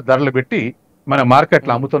 2 రెట్ల ధరలు పెట్టి మన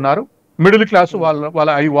మార్కెట్లో అమ్ముతున్నారు. మిడిల్ క్లాసు వాళ్ళ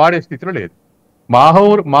అవి వాడే స్థితిలో లేదు.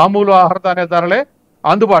 మామూలు ఆహార ధాన్య ధరలే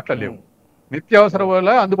అందుబాటులో లేవు, నిత్యావసర వల్ల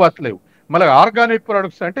అందుబాటులో లేవు. మళ్ళీ ఆర్గానిక్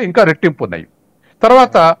ప్రొడక్ట్స్ అంటే ఇంకా రెట్టింపు ఉన్నాయి.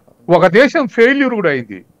 తర్వాత ఒక దేశం ఫెయిల్యూర్ కూడా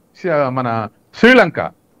అయింది, మన శ్రీలంక.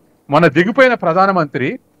 మన దిగిపోయిన ప్రధానమంత్రి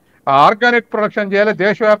ఆర్గానిక్ ప్రొడక్షన్ చేయాలి,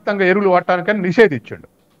 దేశవ్యాప్తంగా ఎరువులు వాడటానికని నిషేధించాడు.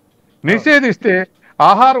 నిషేధిస్తే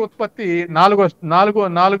ఆహార ఉత్పత్తి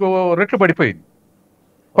నాలుగు రెట్లు పడిపోయింది.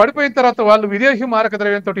 పడిపోయిన తర్వాత వాళ్ళు విదేశీ మారక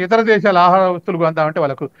ద్రవ్యంతో ఇతర దేశాల ఆహార వస్తువులు కొందామంటే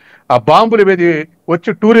వాళ్ళకు ఆ బాంబులు మీద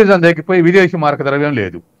వచ్చి టూరిజం తగ్గిపోయి విదేశీ మారక ద్రవ్యం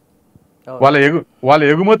లేదు, వాళ్ళ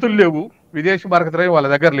ఎగుమతులు లేవు, విదేశీ మారక ద్రవ్యం వాళ్ళ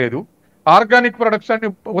దగ్గర లేదు. ఆర్గానిక్ ప్రొడక్ట్స్ అన్ని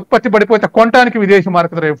ఉత్పత్తి పడిపోతే కొనడానికి విదేశీ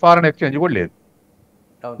మారక ద్రవ్యం, ఫారెన్ ఎక్స్చేంజ్ కూడా లేదు.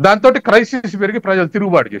 దాంతో క్రైసిస్ పెరిగి ప్రజలు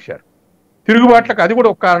తిరుగుబాటు చేశారు. తిరుగుబాట్లకు అది కూడా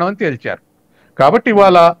ఒక కారణం అని తేల్చారు. కాబట్టి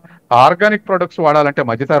ఇవాళ ఆర్గానిక్ ప్రొడక్ట్స్ వాడాలంటే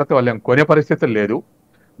మధ్యతరగతి వాళ్ళు కొనే పరిస్థితులు లేదు,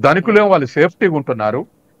 ధనికులేమో వాళ్ళు సేఫ్టీగా ఉంటున్నారు.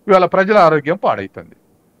 ఇవాళ ప్రజల ఆరోగ్యం పాడైతుంది,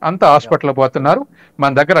 అంతా హాస్పిటల్ పోతున్నారు.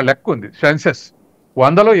 మన దగ్గర లెక్క ఉంది, సెన్సెస్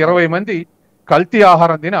 100లో 20 మంది కల్తీ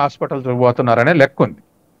ఆహారం తిని హాస్పిటల్ పోతున్నారనే లెక్క ఉంది.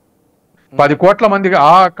 10 కోట్ల మందికి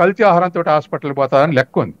ఆ కల్తీ ఆహారంతో హాస్పిటల్ పోతారని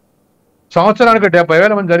లెక్క ఉంది. సంవత్సరానికి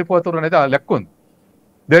 70,000 మంది చనిపోతున్నారు అనేది ఆ లెక్క ఉంది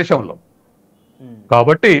దేశంలో.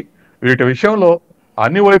 కాబట్టి వీటి విషయంలో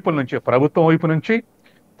అన్ని వైపుల నుంచి, ప్రభుత్వం వైపు నుంచి,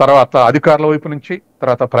 తర్వాత అధికారుల వైపు నుంచి,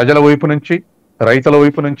 తర్వాత ప్రజల వైపు నుంచి, రైతుల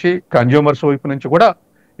వైపు నుంచి, కన్జ్యూమర్స్ వైపు నుంచి కూడా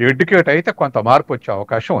ఎడ్యుకేట్ అయితే కొంత మార్పు వచ్చే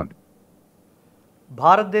అవకాశం ఉంది.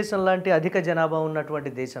 భారతదేశం లాంటి అధిక జనాభా ఉన్నటువంటి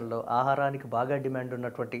దేశంలో ఆహారానికి బాగా డిమాండ్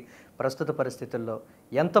ఉన్నటువంటి ప్రస్తుత పరిస్థితుల్లో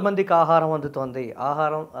ఎంతమందికి ఆహారం అందుతోంది,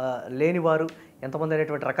 ఆహారం లేనివారు ఎంతమంది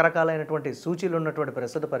అనేటువంటి రకరకాలైనటువంటి సూచీలు ఉన్నటువంటి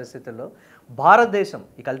ప్రస్తుత పరిస్థితుల్లో భారతదేశం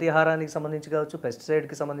ఈ కల్తీ ఆహారానికి సంబంధించి కావచ్చు,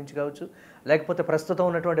 పెస్టిసైడ్కి సంబంధించి కావచ్చు, లేకపోతే ప్రస్తుతం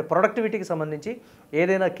ఉన్నటువంటి ప్రొడక్టివిటీకి సంబంధించి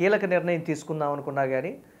ఏదైనా కీలక నిర్ణయం తీసుకుందాం అనుకున్నా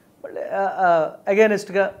కానీ మళ్ళీ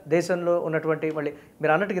అగైనెస్ట్గా దేశంలో ఉన్నటువంటి, మళ్ళీ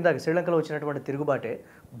మీరు అన్నట్టు కింద శ్రీలంకలో వచ్చినటువంటి తిరుగుబాటే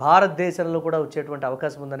భారతదేశంలో కూడా వచ్చేటువంటి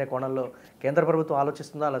అవకాశం ఉందనే కోణంలో కేంద్ర ప్రభుత్వం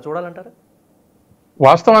ఆలోచిస్తుందా? అలా చూడాలంటారా?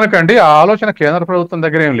 వాస్తవానికండి ఆ ఆలోచన కేంద్ర ప్రభుత్వం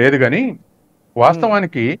దగ్గర ఏం లేదు, కానీ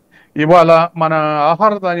వాస్తవానికి ఇవాళ మన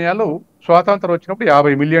ఆహార ధాన్యాలు స్వాతంత్రం వచ్చినప్పుడు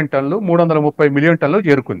 50 మిలియన్ టన్నులు 330 మిలియన్ టన్నులు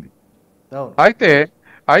చేరుకుంది.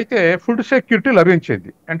 అయితే ఫుడ్ సెక్యూరిటీ లభించింది.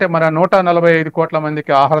 అంటే మన 145 కోట్ల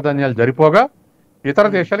మందికి ఆహార ధాన్యాలు సరిపోగా ఇతర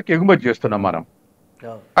దేశాలకు ఎగుమతి చేస్తున్నాం మనం.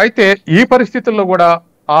 అయితే ఈ పరిస్థితుల్లో కూడా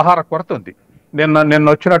ఆహార కొరత ఉంది. నిన్న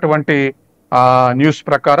వచ్చినటువంటి న్యూస్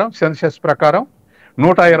ప్రకారం, సెన్సెస్ ప్రకారం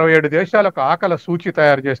 127 దేశాలకు ఆకలి సూచి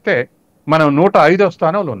తయారు చేస్తే మనం 105వ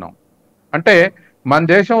స్థానంలో ఉన్నాం. అంటే మన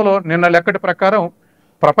దేశంలో నిన్న లెక్కటి ప్రకారం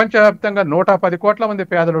ప్రపంచవ్యాప్తంగా 110 కోట్ల మంది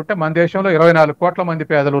పేదలు ఉంటే మన దేశంలో 24 కోట్ల మంది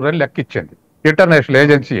పేదలు అని లెక్కిచ్చింది ఇంటర్నేషనల్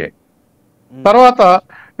ఏజెన్సీయే. తర్వాత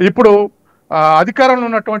ఇప్పుడు అధికారంలో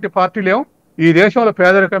ఉన్నటువంటి పార్టీలేమో ఈ దేశంలో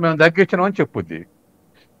పేదరికం మేము తగ్గించినామని చెప్పుద్ది.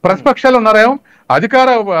 ప్రతిపక్షాలు ఉన్నారేమో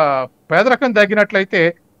పేదరికం తగ్గినట్లయితే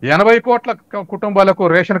 80 కోట్ల కుటుంబాలకు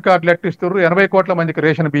రేషన్ కార్డులు ఎట్టిస్తారు, 80 కోట్ల మందికి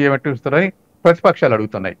రేషన్ బియ్యం ఎట్టిస్తారని ప్రతిపక్షాలు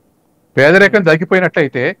అడుగుతున్నాయి. పేదరికం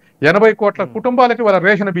తగ్గిపోయినట్లయితే 80 కోట్ల కుటుంబాలకి వాళ్ళ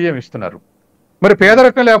రేషన్ బియ్యం ఇస్తున్నారు, మరి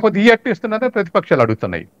పేదరికం లేకపోతే ఈ ఎట్టిస్తున్నారని ప్రతిపక్షాలు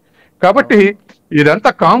అడుగుతున్నాయి. కాబట్టి ఇదంతా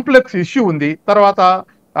కాంప్లెక్స్ ఇష్యూ ఉంది. తర్వాత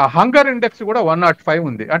హంగర్ ఇండెక్స్ కూడా 105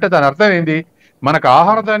 ఉంది. అంటే దాని అర్థం ఏంది, మనకు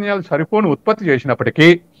ఆహార ధాన్యాలు సరిపోని ఉత్పత్తి చేసినప్పటికీ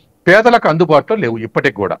పేదలకు అందుబాటులో లేవు.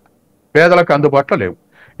 ఇప్పటికి కూడా పేదలకు అందుబాటులో లేవు.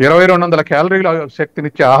 2200 క్యాలరీల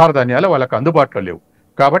శక్తినిచ్చే ఆహార ధాన్యాలు వాళ్ళకి అందుబాటులో లేవు.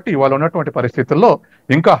 కాబట్టి ఇవాళ ఉన్నటువంటి పరిస్థితుల్లో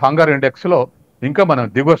ఇంకా హంగర్ ఇండెక్స్లో ఇంకా మనం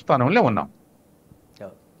దిగువ స్థానంలో ఉన్నాం.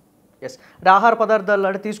 ఎస్, అంటే ఆహార పదార్థాలు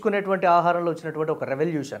అంటే తీసుకునేటువంటి ఆహారంలో వచ్చినటువంటి ఒక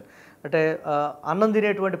రెవల్యూషన్, అంటే అన్నం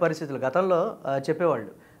తినేటువంటి పరిస్థితులు గతంలో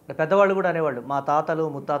చెప్పేవాళ్ళు, పెద్దవాళ్ళు కూడా అనేవాళ్ళు, మా తాతలు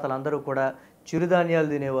ముత్తాతలు అందరూ కూడా చిరుధాన్యాలు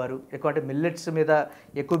తినేవారు, ఎక్కువ అంటే మిల్లెట్స్ మీద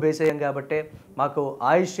ఎక్కువ బేసేయం కాబట్టి మాకు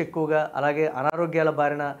ఆయుష్ ఎక్కువగా, అలాగే అనారోగ్యాల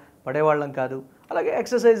బారిన పడేవాళ్ళం కాదు. అలాగే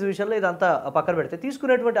ఎక్సర్సైజ్ విషయంలో ఇదంతా పక్కన పెడితే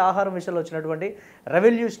తీసుకునేటువంటి ఆహారం విషయంలో వచ్చినటువంటి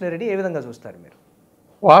రెవల్యూషనరీని ఏ విధంగా చూస్తారు మీరు?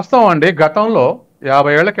 వాస్తవం అండి, గతంలో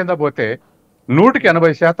 50 ఏళ్ల కింద పోతే 100కి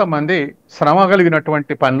 80% మంది శ్రమ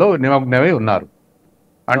కలిగినటువంటి పనిలో నిమగ్నమై ఉన్నారు.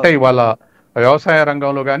 అంటే ఇవాళ వ్యవసాయ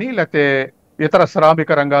రంగంలో కానీ లేకపోతే ఇతర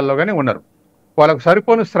శ్రామిక రంగాల్లో కానీ ఉన్నారు, వాళ్ళకు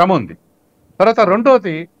సరిపోని శ్రమ ఉంది. తర్వాత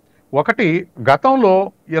రెండోది, ఒకటి గతంలో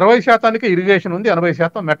 20% ఇరిగేషన్ ఉంది,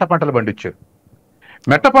 80% మెట్ట పంటలు పండించారు.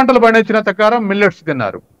 మెట్ట పంటలు పండించిన ప్రకారం మిల్లెట్స్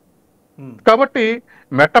తిన్నారు. కాబట్టి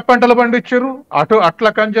మెట్ట పంటలు పండించారు, అట్ల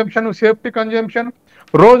కన్జంప్షన్, సేఫ్టీ కన్జంప్షన్,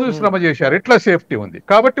 రోజు శ్రమ చేశారు, ఇట్లా సేఫ్టీ ఉంది.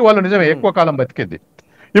 కాబట్టి వాళ్ళు నిజమే ఎక్కువ కాలం బతికింది.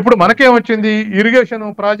 ఇప్పుడు మనకేమొచ్చింది, ఇరిగేషన్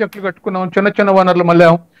ప్రాజెక్టులు కట్టుకున్నాం, చిన్న చిన్న వనరులు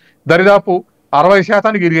మళ్ళాం, దరిదాపు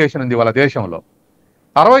 60% ఇరిగేషన్ ఉంది వాళ్ళ దేశంలో.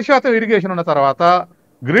 60% ఇరిగేషన్ ఉన్న తర్వాత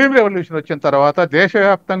గ్రీన్ రెవల్యూషన్ వచ్చిన తర్వాత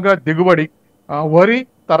దేశవ్యాప్తంగా దిగుబడి వరి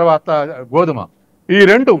తర్వాత గోధుమ, ఈ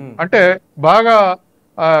రెండు అంటే బాగా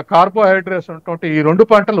కార్బోహైడ్రేట్స్ ఉన్నటువంటి ఈ రెండు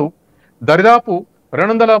పంటలు దరిదాపు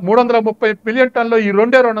 330 మిలియన్ టన్నులు, ఈ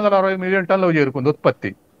 260 మిలియన్ టన్నులు చేరుకుంది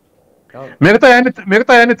ఉత్పత్తి.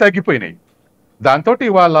 మిగతా అన్ని తగ్గిపోయినాయి. దాంతో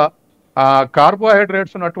ఇవాళ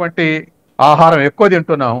కార్బోహైడ్రేట్స్ ఉన్నటువంటి ఆహారం ఎక్కువ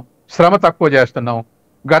తింటున్నాం, శ్రమ తక్కువ చేస్తున్నాం.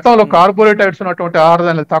 గతంలో కార్బోహైడ్రేట్స్ ఉన్నటువంటి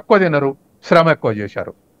ఆహారాన్ని తక్కువ తినరు, శ్రమ ఎక్కువ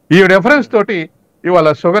చేశారు. ఈ రెఫరెన్స్ తోటి ఇవాళ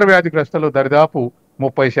షుగర్ వ్యాధిగ్రస్తులు దరిదాపు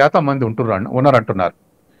 30% మంది ఉన్నారంటున్నారు.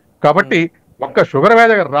 కాబట్టి ఒక్క షుగర్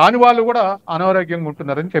వ్యాధి రాని వాళ్ళు కూడా అనారోగ్యంగా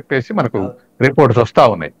ఉంటున్నారని చెప్పేసి మనకు రిపోర్ట్స్ వస్తూ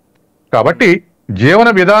ఉన్నాయి. కాబట్టి జీవన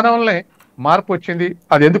విధానంలో మార్పు వచ్చింది.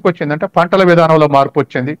 అది ఎందుకు వచ్చిందంటే పంటల విధానంలో మార్పు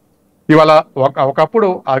వచ్చింది. ఇవాళ ఒకప్పుడు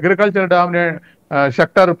అగ్రికల్చర్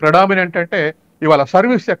సెక్టర్ ప్రిడామినెంట్ అంటే ఇవాళ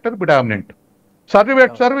service sector predominant.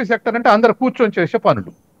 Service sector అంటే అందరు కూర్చొని చేసే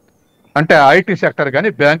పనులు, అంటే ఐటీ సెక్టర్ కానీ,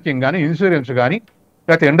 బ్యాంకింగ్ కానీ, ఇన్సూరెన్స్ కానీ,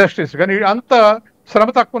 లేకపోతే ఇండస్ట్రీస్ కానీ, అంత శ్రమ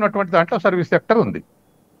తక్కువ ఉన్నటువంటి దాంట్లో సర్వీస్ సెక్టర్ ఉంది.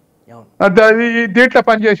 దీంట్లో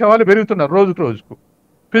పనిచేసే వాళ్ళు పెరుగుతున్నారు రోజుకు రోజుకు,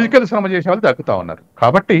 ఫిజికల్ శ్రమ చేసే వాళ్ళు తగ్గుతూ ఉన్నారు.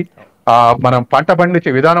 కాబట్టి మనం పంట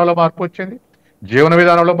పండించే విధానంలో మార్పు వచ్చింది, జీవన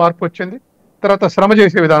విధానంలో మార్పు వచ్చింది, తర్వాత శ్రమ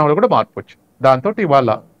చేసే విధానంలో కూడా మార్పు వచ్చింది. దాంతో ఇవాళ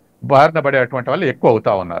బారిన పడేటువంటి వాళ్ళు ఎక్కువ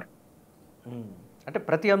అవుతా ఉన్నారు. అంటే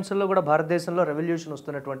ప్రతి అంశంలో కూడా భారతదేశంలో రెవల్యూషన్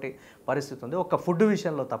వస్తున్నటువంటి పరిస్థితి ఉంది, ఒక్క ఫుడ్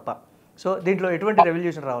విషయంలో తప్ప. సో దీంట్లో ఎటువంటి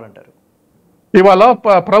రెవల్యూషన్ రావాలంటారు? ఇవాళ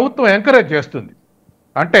ప్రభుత్వం ఎంకరేజ్ చేస్తుంది.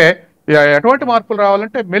 అంటే ఎటువంటి మార్పులు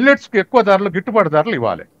రావాలంటే మిల్లెట్స్కి ఎక్కువ ధరలు, గిట్టుబాటు ధరలు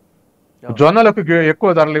ఇవ్వాలి, జొన్నలకు ఎక్కువ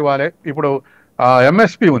ధరలు ఇవ్వాలి. ఇప్పుడు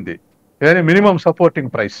ఎంఎస్పి ఉంది, మినిమం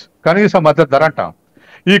సపోర్టింగ్ ప్రైస్, కనీస మద్దతు ధర అంటాం.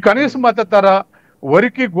 ఈ కనీస మద్దతు ధర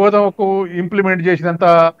వరికి గోధుమకు ఇంప్లిమెంట్ చేసినంత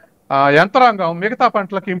యంత్రాంగం మిగతా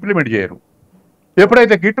పంటలకు ఇంప్లిమెంట్ చేయరు.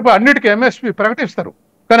 ఎప్పుడైతే గిట్టుబాటు అన్నిటికీ ఎంఎస్పి ప్రకటిస్తారు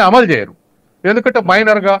కానీ అమలు చేయరు. ఎందుకంటే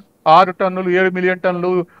మైనర్గా 6 టన్నులు, 7 మిలియన్ టన్నులు,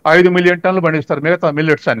 5 మిలియన్ టన్నులు పండిస్తారు మిగతా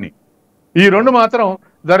మిల్లెట్స్ అన్ని. ఈ రెండు మాత్రం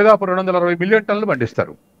దరిదాపు 260 మిలియన్ టన్నులు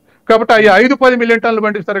పండిస్తారు. కాబట్టి ఈ 5-10 మిలియన్ టన్నులు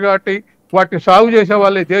పండిస్తారు కాబట్టి వాటిని సాగు చేసే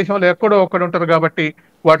వాళ్ళు దేశంలో ఎక్కడో ఒక్కడ ఉంటారు. కాబట్టి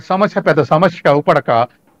వాటి సమస్య పెద్ద సమస్యగా అవుపడక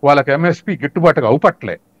వాళ్ళకి ఎంఎస్పి గిట్టుబాటుగా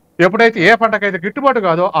అవుపట్లే. ఎప్పుడైతే ఏ పంటకైతే గిట్టుబాటు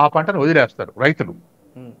కాదో ఆ పంటను వదిలేస్తారు రైతులు.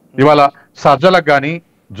 ఇవాళ సజ్జలకు కానీ,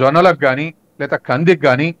 జొన్నలకు కానీ, లేదా కందికి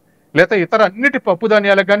కానీ, లేదా ఇతర అన్నిటి పప్పు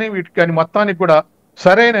ధాన్యాలకు కానీ, వీటికి కానీ మొత్తానికి కూడా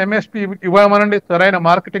సరైన ఎంఎస్పి ఇవ్వమనండి, సరైన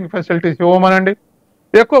మార్కెటింగ్ ఫెసిలిటీస్ ఇవ్వమనండి,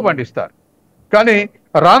 ఎక్కువ పండిస్తారు. కానీ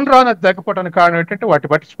రాను తగ్గపోవడానికి కారణం ఏంటంటే వాటి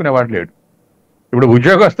పట్టించుకునేవాడు లేడు. ఇప్పుడు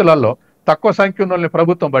ఉద్యోగస్తులలో తక్కువ సంఖ్య ఉన్న వాళ్ళని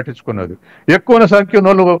ప్రభుత్వం పట్టించుకున్నది, ఎక్కువ సంఖ్య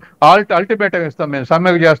ఉన్న వాళ్ళు అల్టిమేటం ఇస్తాం, మేము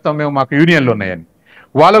సమ్మె చేస్తాం, మేము మాకు యూనియన్లు ఉన్నాయని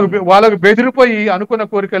వాళ్ళకు బెదిరిపోయి అనుకున్న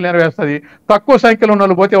కోరికలు నెరవేరుస్తుంది. తక్కువ సంఖ్యలో ఉన్న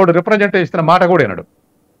వాళ్ళు పోతే వాడు రిప్రజెంటేషన్ ఇస్తున్న మాట కూడా వినడు.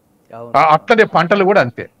 అట్లనే పంటలు కూడా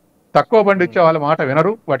అంతే, తక్కువ పండించే వాళ్ళ మాట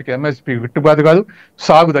వినరు, వాటికి ఎంఎస్పి గిట్టుబాటు కాదు,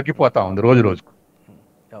 సాగు తగ్గిపోతా ఉంది రోజు రోజుకు.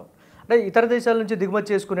 అంటే ఇతర దేశాల నుంచి దిగుమతి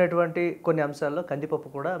చేసుకునేటువంటి కొన్ని అంశాల్లో కందిపప్పు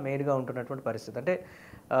కూడా మెయిన్గా ఉంటున్నటువంటి పరిస్థితి. అంటే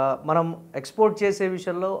మనం ఎక్స్పోర్ట్ చేసే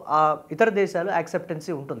విషయంలో ఆ ఇతర దేశాలు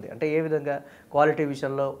యాక్సెప్టెన్సీ ఉంటుంది. అంటే ఏ విధంగా క్వాలిటీ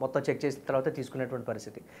విషయంలో మొత్తం చెక్ చేసిన తర్వాత తీసుకునేటువంటి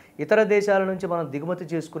పరిస్థితి. ఇతర దేశాల నుంచి మనం దిగుమతి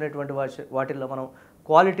చేసుకునేటువంటి వాటిల్లో మనం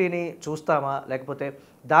క్వాలిటీని చూస్తామా, లేకపోతే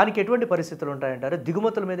దానికి ఎటువంటి పరిస్థితులు ఉంటాయంటారు?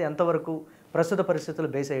 దిగుమతుల మీద ఎంతవరకు ప్రస్తుత పరిస్థితులు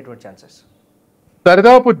బేస్ అయ్యేటువంటి ఛాన్సెస్?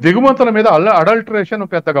 దరిదాపు దిగుమతుల మీద అడల్టరేషన్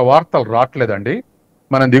పెద్దగా వార్తలు రావట్లేదండి.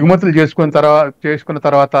 మనం దిగుమతులు చేసుకున్న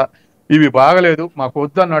తర్వాత ఇవి బాగలేదు, మాకు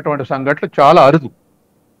వద్దన్నటువంటి సంఘటనలు చాలా అరుదు.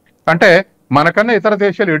 అంటే మనకన్నా ఇతర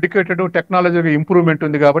దేశాలు ఎడ్యుకేటెడ్, టెక్నాలజీకి ఇంప్రూవ్మెంట్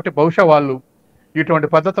ఉంది కాబట్టి బహుశా వాళ్ళు ఇటువంటి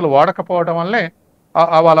పద్ధతులు వాడకపోవడం వల్లే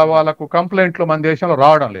వాళ్ళకు కంప్లైంట్లు మన దేశంలో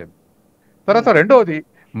రావడం లేదు. తర్వాత రెండవది,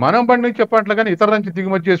 మనం పండించే పంటలు కానీ ఇతర నుంచి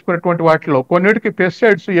దిగుమతి చేసుకునేటువంటి వాటిలో కొన్నిటికి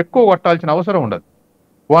పెస్టిసైడ్స్ ఎక్కువ కొట్టాల్సిన అవసరం ఉండదు.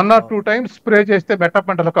 1 or 2 times స్ప్రే చేస్తే మెట్ట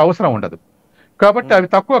పంటలకు అవసరం ఉండదు. కాబట్టి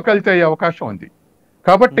అవి తక్కువ కల్తీ అయ్యే అవకాశం ఉంది.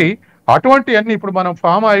 కాబట్టి అటువంటి అన్ని ఇప్పుడు మనం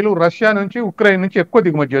పామ్ ఆయిల్ రష్యా నుంచి, ఉక్రెయిన్ నుంచి ఎక్కువ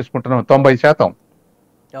దిగుమతి చేసుకుంటున్నాం 90%.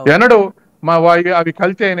 ఎన్నడూ అవి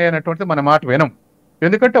కల్తీ అయినాయి అనేటువంటిది మన మాట వినం,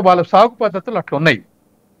 ఎందుకంటే వాళ్ళ సాగు పద్ధతులు అట్లా ఉన్నాయి.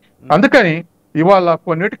 అందుకని ఇవాళ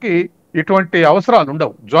కొన్నిటికి ఇటువంటి అవసరాలు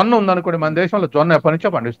ఉండవు. జొన్న ఉందనుకోండి, మన దేశంలో జొన్న ఎప్పటి నుంచో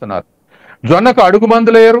పండిస్తున్నారు. జొన్నకు అడుగు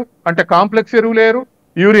మందులు వేయరు, అంటే కాంప్లెక్స్ ఎరువులు వేయరు,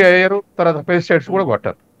 యూరియా వేయరు, తర్వాత పెస్టిసైడ్స్ కూడా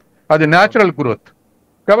కొట్టరు. అది న్యాచురల్ గ్రోత్.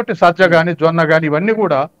 కాబట్టి సజ్జ కానీ, జొన్న కానీ ఇవన్నీ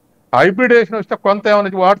కూడా హైబ్రిడేషన్ వస్తే కొంత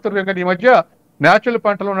ఏమైనా వాడుతున్నారు. కానీ ఈ మధ్య న్యాచురల్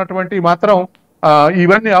పంటలు ఉన్నటువంటి మాత్రం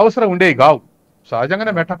ఇవన్నీ అవసరం ఉండేవి కావు.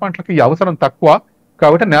 సహజంగానే మెట్ట పంటలకు ఈ అవసరం తక్కువ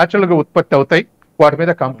కాబట్టి న్యాచురల్గా ఉత్పత్తి అవుతాయి, వాటి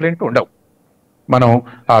మీద కంప్లైంట్ ఉండవు. మనం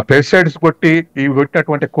ఆ పెస్టిసైడ్స్ కొట్టి ఇవి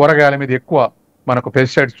కొట్టినటువంటి కూరగాయల మీద ఎక్కువ మనకు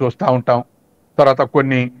పెస్టిసైడ్స్ చూస్తూ ఉంటాం. తర్వాత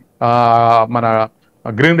కొన్ని మన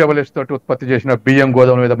గ్రీన్ రెవల్యూషన్ తోటి ఉత్పత్తి చేసిన బియ్యం,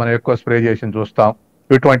 గోధుమల మీద మనం ఎక్కువ స్ప్రే చేసి చూస్తాం.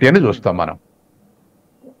 ఇటువంటివన్నీ చూస్తాం మనం.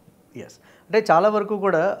 ఎస్. అంటే చాలా వరకు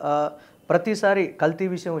కూడా ప్రతిసారి కల్తీ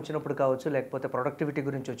విషయం వచ్చినప్పుడు కావచ్చు, లేకపోతే ప్రొడక్టివిటీ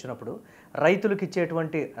గురించి వచ్చినప్పుడు రైతులకు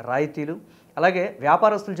ఇచ్చేటువంటి రాయితీలు, అలాగే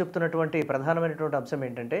వ్యాపారస్తులు చెప్తున్నటువంటి ప్రధానమైనటువంటి అంశం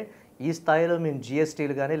ఏంటంటే, ఈ స్థాయిలో మేము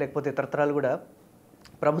జిఎస్టీలు కానీ లేకపోతే ఇతరత్రాలు కూడా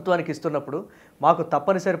ప్రభుత్వానికి ఇస్తున్నప్పుడు మాకు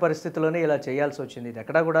తప్పనిసరి పరిస్థితుల్లోనే ఇలా చేయాల్సి వచ్చింది. ఇది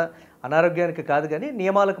ఎక్కడా కూడా అనారోగ్యానికి కాదు, కానీ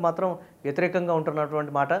నియమాలకు మాత్రం వ్యతిరేకంగా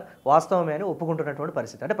ఉంటున్నటువంటి మాట వాస్తవమే అని ఒప్పుకుంటున్నటువంటి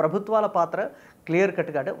పరిస్థితి. అంటే ప్రభుత్వాల పాత్ర క్లియర్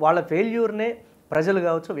కట్గా, అంటే వాళ్ళ ఫెయిల్యూర్నే ప్రజలు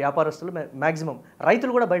కావచ్చు, వ్యాపారస్తులు, మ్యాక్సిమం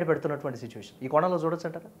రైతులు కూడా బయటపెడుతున్నటువంటి సిచ్యువేషన్ ఈ కోణంలో చూడొచ్చు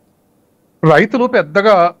అంటారా? రైతులు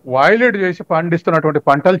పెద్దగా వాయిలేట్ చేసి పండిస్తున్నటువంటి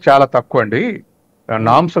పంటలు చాలా తక్కువ అండి.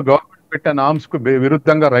 నామ్స్, గవర్నమెంట్ పెట్టే నామ్స్ కు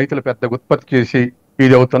విరుద్ధంగా రైతులు పెద్దగా ఉత్పత్తి చేసి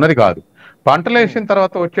ఇది అవుతున్నది కాదు. పంటలు వేసిన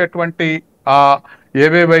తర్వాత వచ్చేటువంటి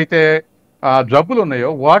ఏవేవైతే జబ్బులు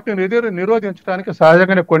ఉన్నాయో వాటిని నిరోధించడానికి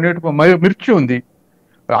సహజంగానే కొన్నిటికి మిర్చి ఉంది.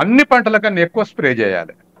 అన్ని పంటల కన్నా ఎక్కువ స్ప్రే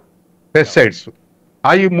చేయాలి పెస్టిసైడ్స్.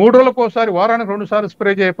 అవి 3 రోజులకు ఒకసారి, వారానికి 2 సార్లు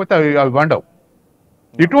స్ప్రే చేయకపోతే అవి వండవు.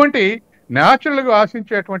 ఇటువంటి న్యాచురల్గా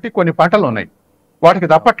ఆశించేటువంటి కొన్ని పంటలు ఉన్నాయి, వాటికి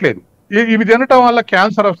తప్పట్లేదు. ఇవి తినటం వల్ల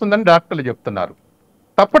క్యాన్సర్ వస్తుందని డాక్టర్లు చెప్తున్నారు.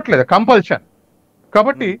 తప్పట్లేదు, కంపల్షన్.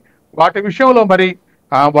 కాబట్టి వాటి విషయంలో మరి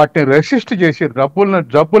వాటిని రెసిస్ట్ చేసి,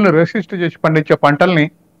 జబ్బుల్ని రెసిస్ట్ చేసి పండించే పంటల్ని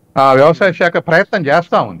వ్యవసాయ శాఖ ప్రయత్నం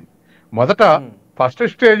చేస్తూ ఉంది. మొదట ఫస్ట్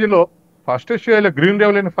స్టేజ్లో గ్రీన్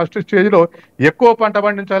రెవల్యూషన్ ఫస్ట్ స్టేజ్లో ఎక్కువ పంట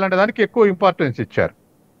పండించాలంటే దానికి ఎక్కువ ఇంపార్టెన్స్ ఇచ్చారు.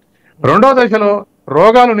 రెండో దశలో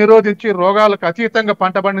రోగాలు నిరోధించి రోగాలకు అతీతంగా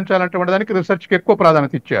పంట పండించాలంటే దానికి రీసెర్చ్కి ఎక్కువ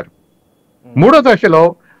ప్రాధాన్యత ఇచ్చారు. మూడో దశలో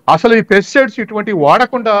అసలు ఈ పెస్టిసైడ్స్ ఇటువంటి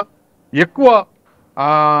వాడకుండా ఎక్కువ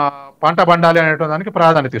పంట పండాలి అనే దానికి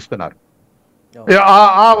ప్రాధాన్యత ఇస్తున్నారు.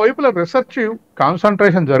 ఆ వైపులో రీసెర్చ్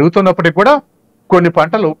కాన్సన్ట్రేషన్ జరుగుతున్నప్పటికీ కూడా కొన్ని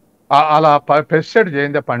పంటలు అలా పెస్టిసైడ్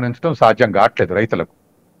చేయందే పండించడం సాధ్యం కావట్లేదు రైతులకు.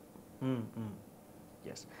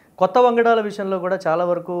 కొత్త వంగడాల విషయంలో కూడా చాలా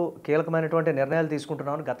వరకు కీలకమైనటువంటి నిర్ణయాలు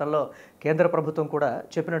తీసుకుంటున్నామని గతంలో కేంద్ర ప్రభుత్వం కూడా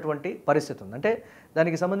చెప్పినటువంటి పరిస్థితి ఉంది. అంటే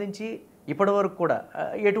దానికి సంబంధించి ఇప్పటి వరకు కూడా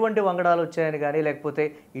ఎటువంటి వంగడాలు వచ్చాయని కానీ, లేకపోతే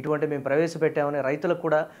ఇటువంటి మేము ప్రవేశపెట్టామని రైతులకు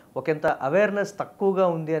కూడా ఒకంత అవేర్నెస్ తక్కువగా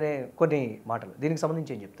ఉంది అనే కొన్ని మాటలు, దీనికి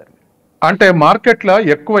సంబంధించి ఏం చెప్తారు మీరు? అంటే మార్కెట్లో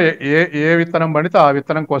ఎక్కువ ఏ విత్తనం పండితే ఆ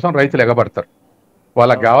విత్తనం కోసం రైతులు ఎగబడతారు.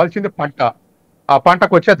 వాళ్ళకి కావాల్సింది పంట, ఆ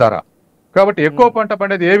పంటకు వచ్చే ధర. కాబట్టి ఎక్కువ పంట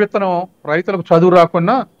పండేది ఏ విత్తనం రైతులకు చదువు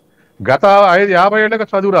రాకున్నా, గత 50 ఏళ్ళగా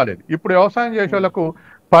చదువు రాలేదు. ఇప్పుడు వ్యవసాయం చేసే వాళ్ళకు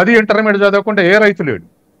 10 ఇంటర్మీడియట్ చదవకుండా ఏ రైతు లేడు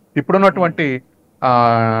ఇప్పుడున్నటువంటి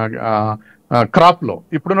క్రాప్లో,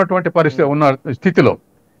 ఇప్పుడున్నటువంటి పరిస్థితి ఉన్న స్థితిలో.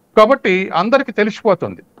 కాబట్టి అందరికీ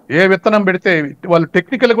తెలిసిపోతుంది ఏ విత్తనం పెడితే. వాళ్ళు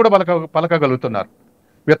టెక్నికల్ కూడా పలకగలుగుతున్నారు,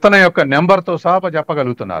 విత్తనం యొక్క నెంబర్తో సహా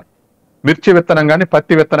చెప్పగలుగుతున్నారు. మిర్చి విత్తనం కానీ,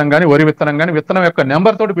 పత్తి విత్తనం కానీ, వరి విత్తనం కానీ విత్తనం యొక్క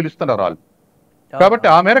నెంబర్ తోటి పిలుస్తున్నారు వాళ్ళు. కాబట్టి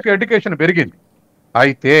ఆ మేరకు ఎడ్యుకేషన్ పెరిగింది.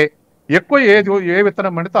 అయితే ఎక్కువ ఏ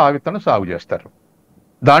విత్తనం పండితే ఆ విత్తనం సాగు చేస్తారు.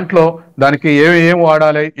 దాంట్లో దానికి ఏం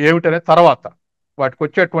వాడాలి ఏమిటనే తర్వాత వాటికి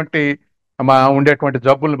వచ్చేటువంటి ఉండేటువంటి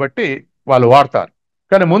జబ్బులను బట్టి వాళ్ళు వాడతారు.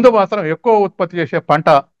 కానీ ముందు మాత్రం ఎక్కువ ఉత్పత్తి చేసే పంట,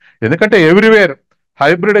 ఎందుకంటే ఎవ్రీవేర్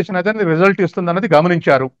హైబ్రిడేషన్ అనేది రిజల్ట్ ఇస్తుంది అన్నది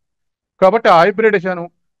గమనించారు. కాబట్టి ఆ హైబ్రిడేషన్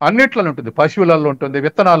అన్నిట్లలో ఉంటుంది, పశువులలో ఉంటుంది,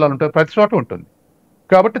 విత్తనాలలో ఉంటుంది, ప్రతి చోట ఉంటుంది.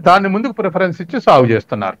 కాబట్టి దాన్ని ముందుకు ప్రిఫరెన్స్ ఇచ్చి సాగు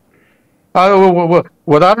చేస్తున్నారు.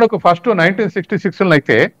 ఉదాహరణకు ఫస్ట్ 1966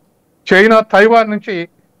 అయితే చైనా, తైవాన్ నుంచి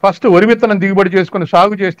ఫస్ట్ వరి విత్తనం దిగుబడి చేసుకుని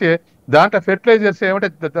సాగు చేస్తే దాంట్లో ఫెర్టిలైజర్స్ ఏమంటే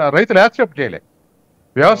రైతులు యాక్సెప్ట్ చేయలే.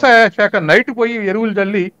 వ్యవసాయ శాఖ నైట్ పోయి ఎరువులు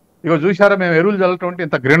చల్లి, ఇక చూసారా మేము ఎరువులు చల్లటం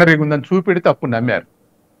ఇంత గ్రీనరీగా ఉందని చూపెడితే అప్పుడు నమ్మారు.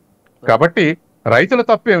 కాబట్టి రైతుల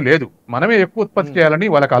తప్పేం లేదు, మనమే ఎక్కువ ఉత్పత్తి చేయాలని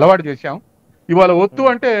వాళ్ళకి అలవాటు చేశాం. ఇవాళ వద్దు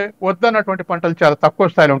అంటే వద్దన్నటువంటి పంటలు చాలా తక్కువ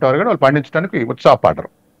స్థాయిలో ఉంటారు, కానీ వాళ్ళు పండించడానికి ఉత్సాహపడరు.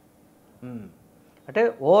 అంటే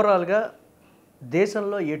ఓవరాల్గా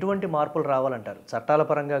దేశంలో ఎటువంటి మార్పులు రావాలంటారు? చట్టాల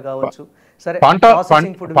పరంగా కావచ్చు, సరే,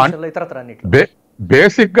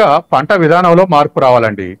 బేసిక్ గా పంట విధానంలో మార్పు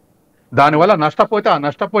రావాలండి. దానివల్ల నష్టపోతే ఆ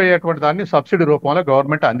నష్టపోయేటువంటి దాన్ని సబ్సిడీ రూపంలో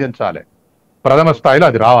గవర్నమెంట్ అందించాలి. ప్రథమ స్థాయిలో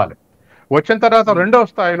అది రావాలి. వచ్చిన తర్వాత రెండవ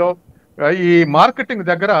స్థాయిలో ఈ మార్కెటింగ్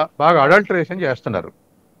దగ్గర బాగా అడల్టరేషన్ చేస్తున్నారు.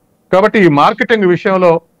 కాబట్టి ఈ మార్కెటింగ్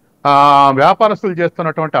విషయంలో వ్యాపారస్తులు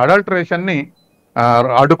చేస్తున్నటువంటి అడల్టరేషన్ని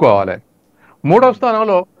అడ్డుకోవాలి. మూడవ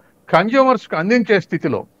స్థానంలో కన్జ్యూమర్స్కి అందించే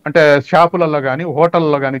స్థితిలో, అంటే షాపులలో కానీ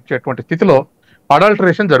హోటళ్ళలో కానీ ఇచ్చేటువంటి స్థితిలో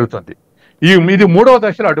అడల్టరేషన్ జరుగుతుంది. ఇది మూడవ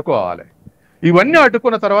దశలో అడ్డుకోవాలి. ఇవన్నీ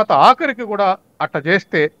అడ్డుకున్న తర్వాత ఆఖరికి కూడా అట్లా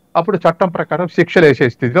చేస్తే అప్పుడు చట్టం ప్రకారం శిక్షలు వేసే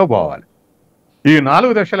స్థితిలో పోవాలి. ఈ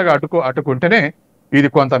 4 దశలుగా అడ్డుకుంటేనే ఇది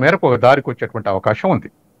కొంతమేరకు ఒక దారికి వచ్చేటువంటి అవకాశం ఉంది.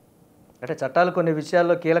 అంటే చట్టాలు కొన్ని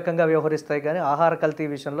విషయాల్లో కీలకంగా వ్యవహరిస్తాయి, కానీ ఆహార కల్తీ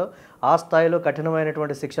విషయంలో ఆ స్థాయిలో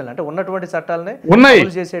కఠినమైనటువంటి శిక్షలు, అంటే ఉన్నటువంటి చట్టాలనే ఉన్నాయి,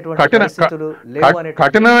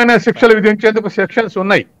 కఠినమైన శిక్షలు విధించేందుకు సెక్షన్స్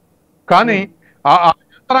ఉన్నాయి, కానీ ఆ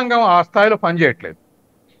యంత్రాంగం ఆ స్థాయిలో పనిచేయట్లేదు.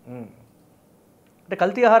 అంటే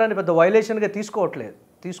కల్తీ ఆహారాన్ని పెద్ద వైలేషన్గా తీసుకోవట్లేదు.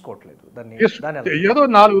 తీసుకోవట్లేదు దాన్ని. తీసు- దాని ఎలా ఏదో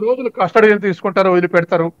 4 రోజులు కస్టడీని తీసుకుంటారు,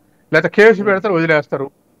 వదిలిపెడతారు, లేదా కేసు పెడతారు, వదిలేస్తారు,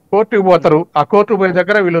 కోర్టుకు పోతారు. ఆ కోర్టుకు పోయే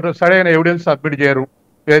దగ్గర వీళ్ళు సరైన ఎవిడెన్స్ సబ్మిట్ చేయరు,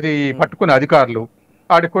 ఏది పట్టుకునే అధికారులు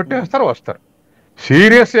ఆడి కొట్టేస్తారు, వస్తారు.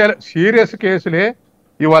 సీరియస్ సీరియస్ కేసులే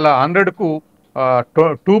ఇవాళ 100కు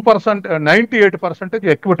 2%, 98%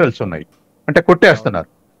 ఎక్విటల్స్ ఉన్నాయి, అంటే కొట్టేస్తున్నారు.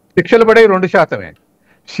 శిక్షలు పడే 2%.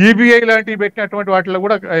 సిబిఐ లాంటివి పెట్టినటువంటి వాటిలో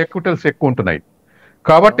కూడా ఎక్విటల్స్ ఎక్కువ ఉంటున్నాయి.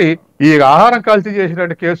 కాబట్టి ఈ ఆహారం కల్తీ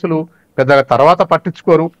చేసినటువంటి కేసులు పెద్దగా తర్వాత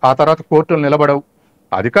పట్టించుకోరు, ఆ తర్వాత కోర్టులు నిలబడవు.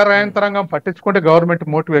 అధికార యంత్రాంగం పట్టించుకుంటే గవర్నమెంట్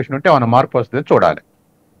మోటివేషన్ ఉంటే ఏమైనా మార్పు వస్తుందని చూడాలి.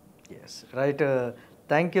 Yes right.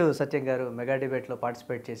 థ్యాంక్ యూ సత్యం గారు మెగా డిబేట్లో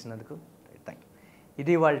పార్టిసిపేట్ చేసినందుకు. Thank you.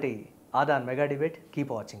 ఇది వాళ్ళ Aadan mega debate.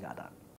 Keep watching Aadan.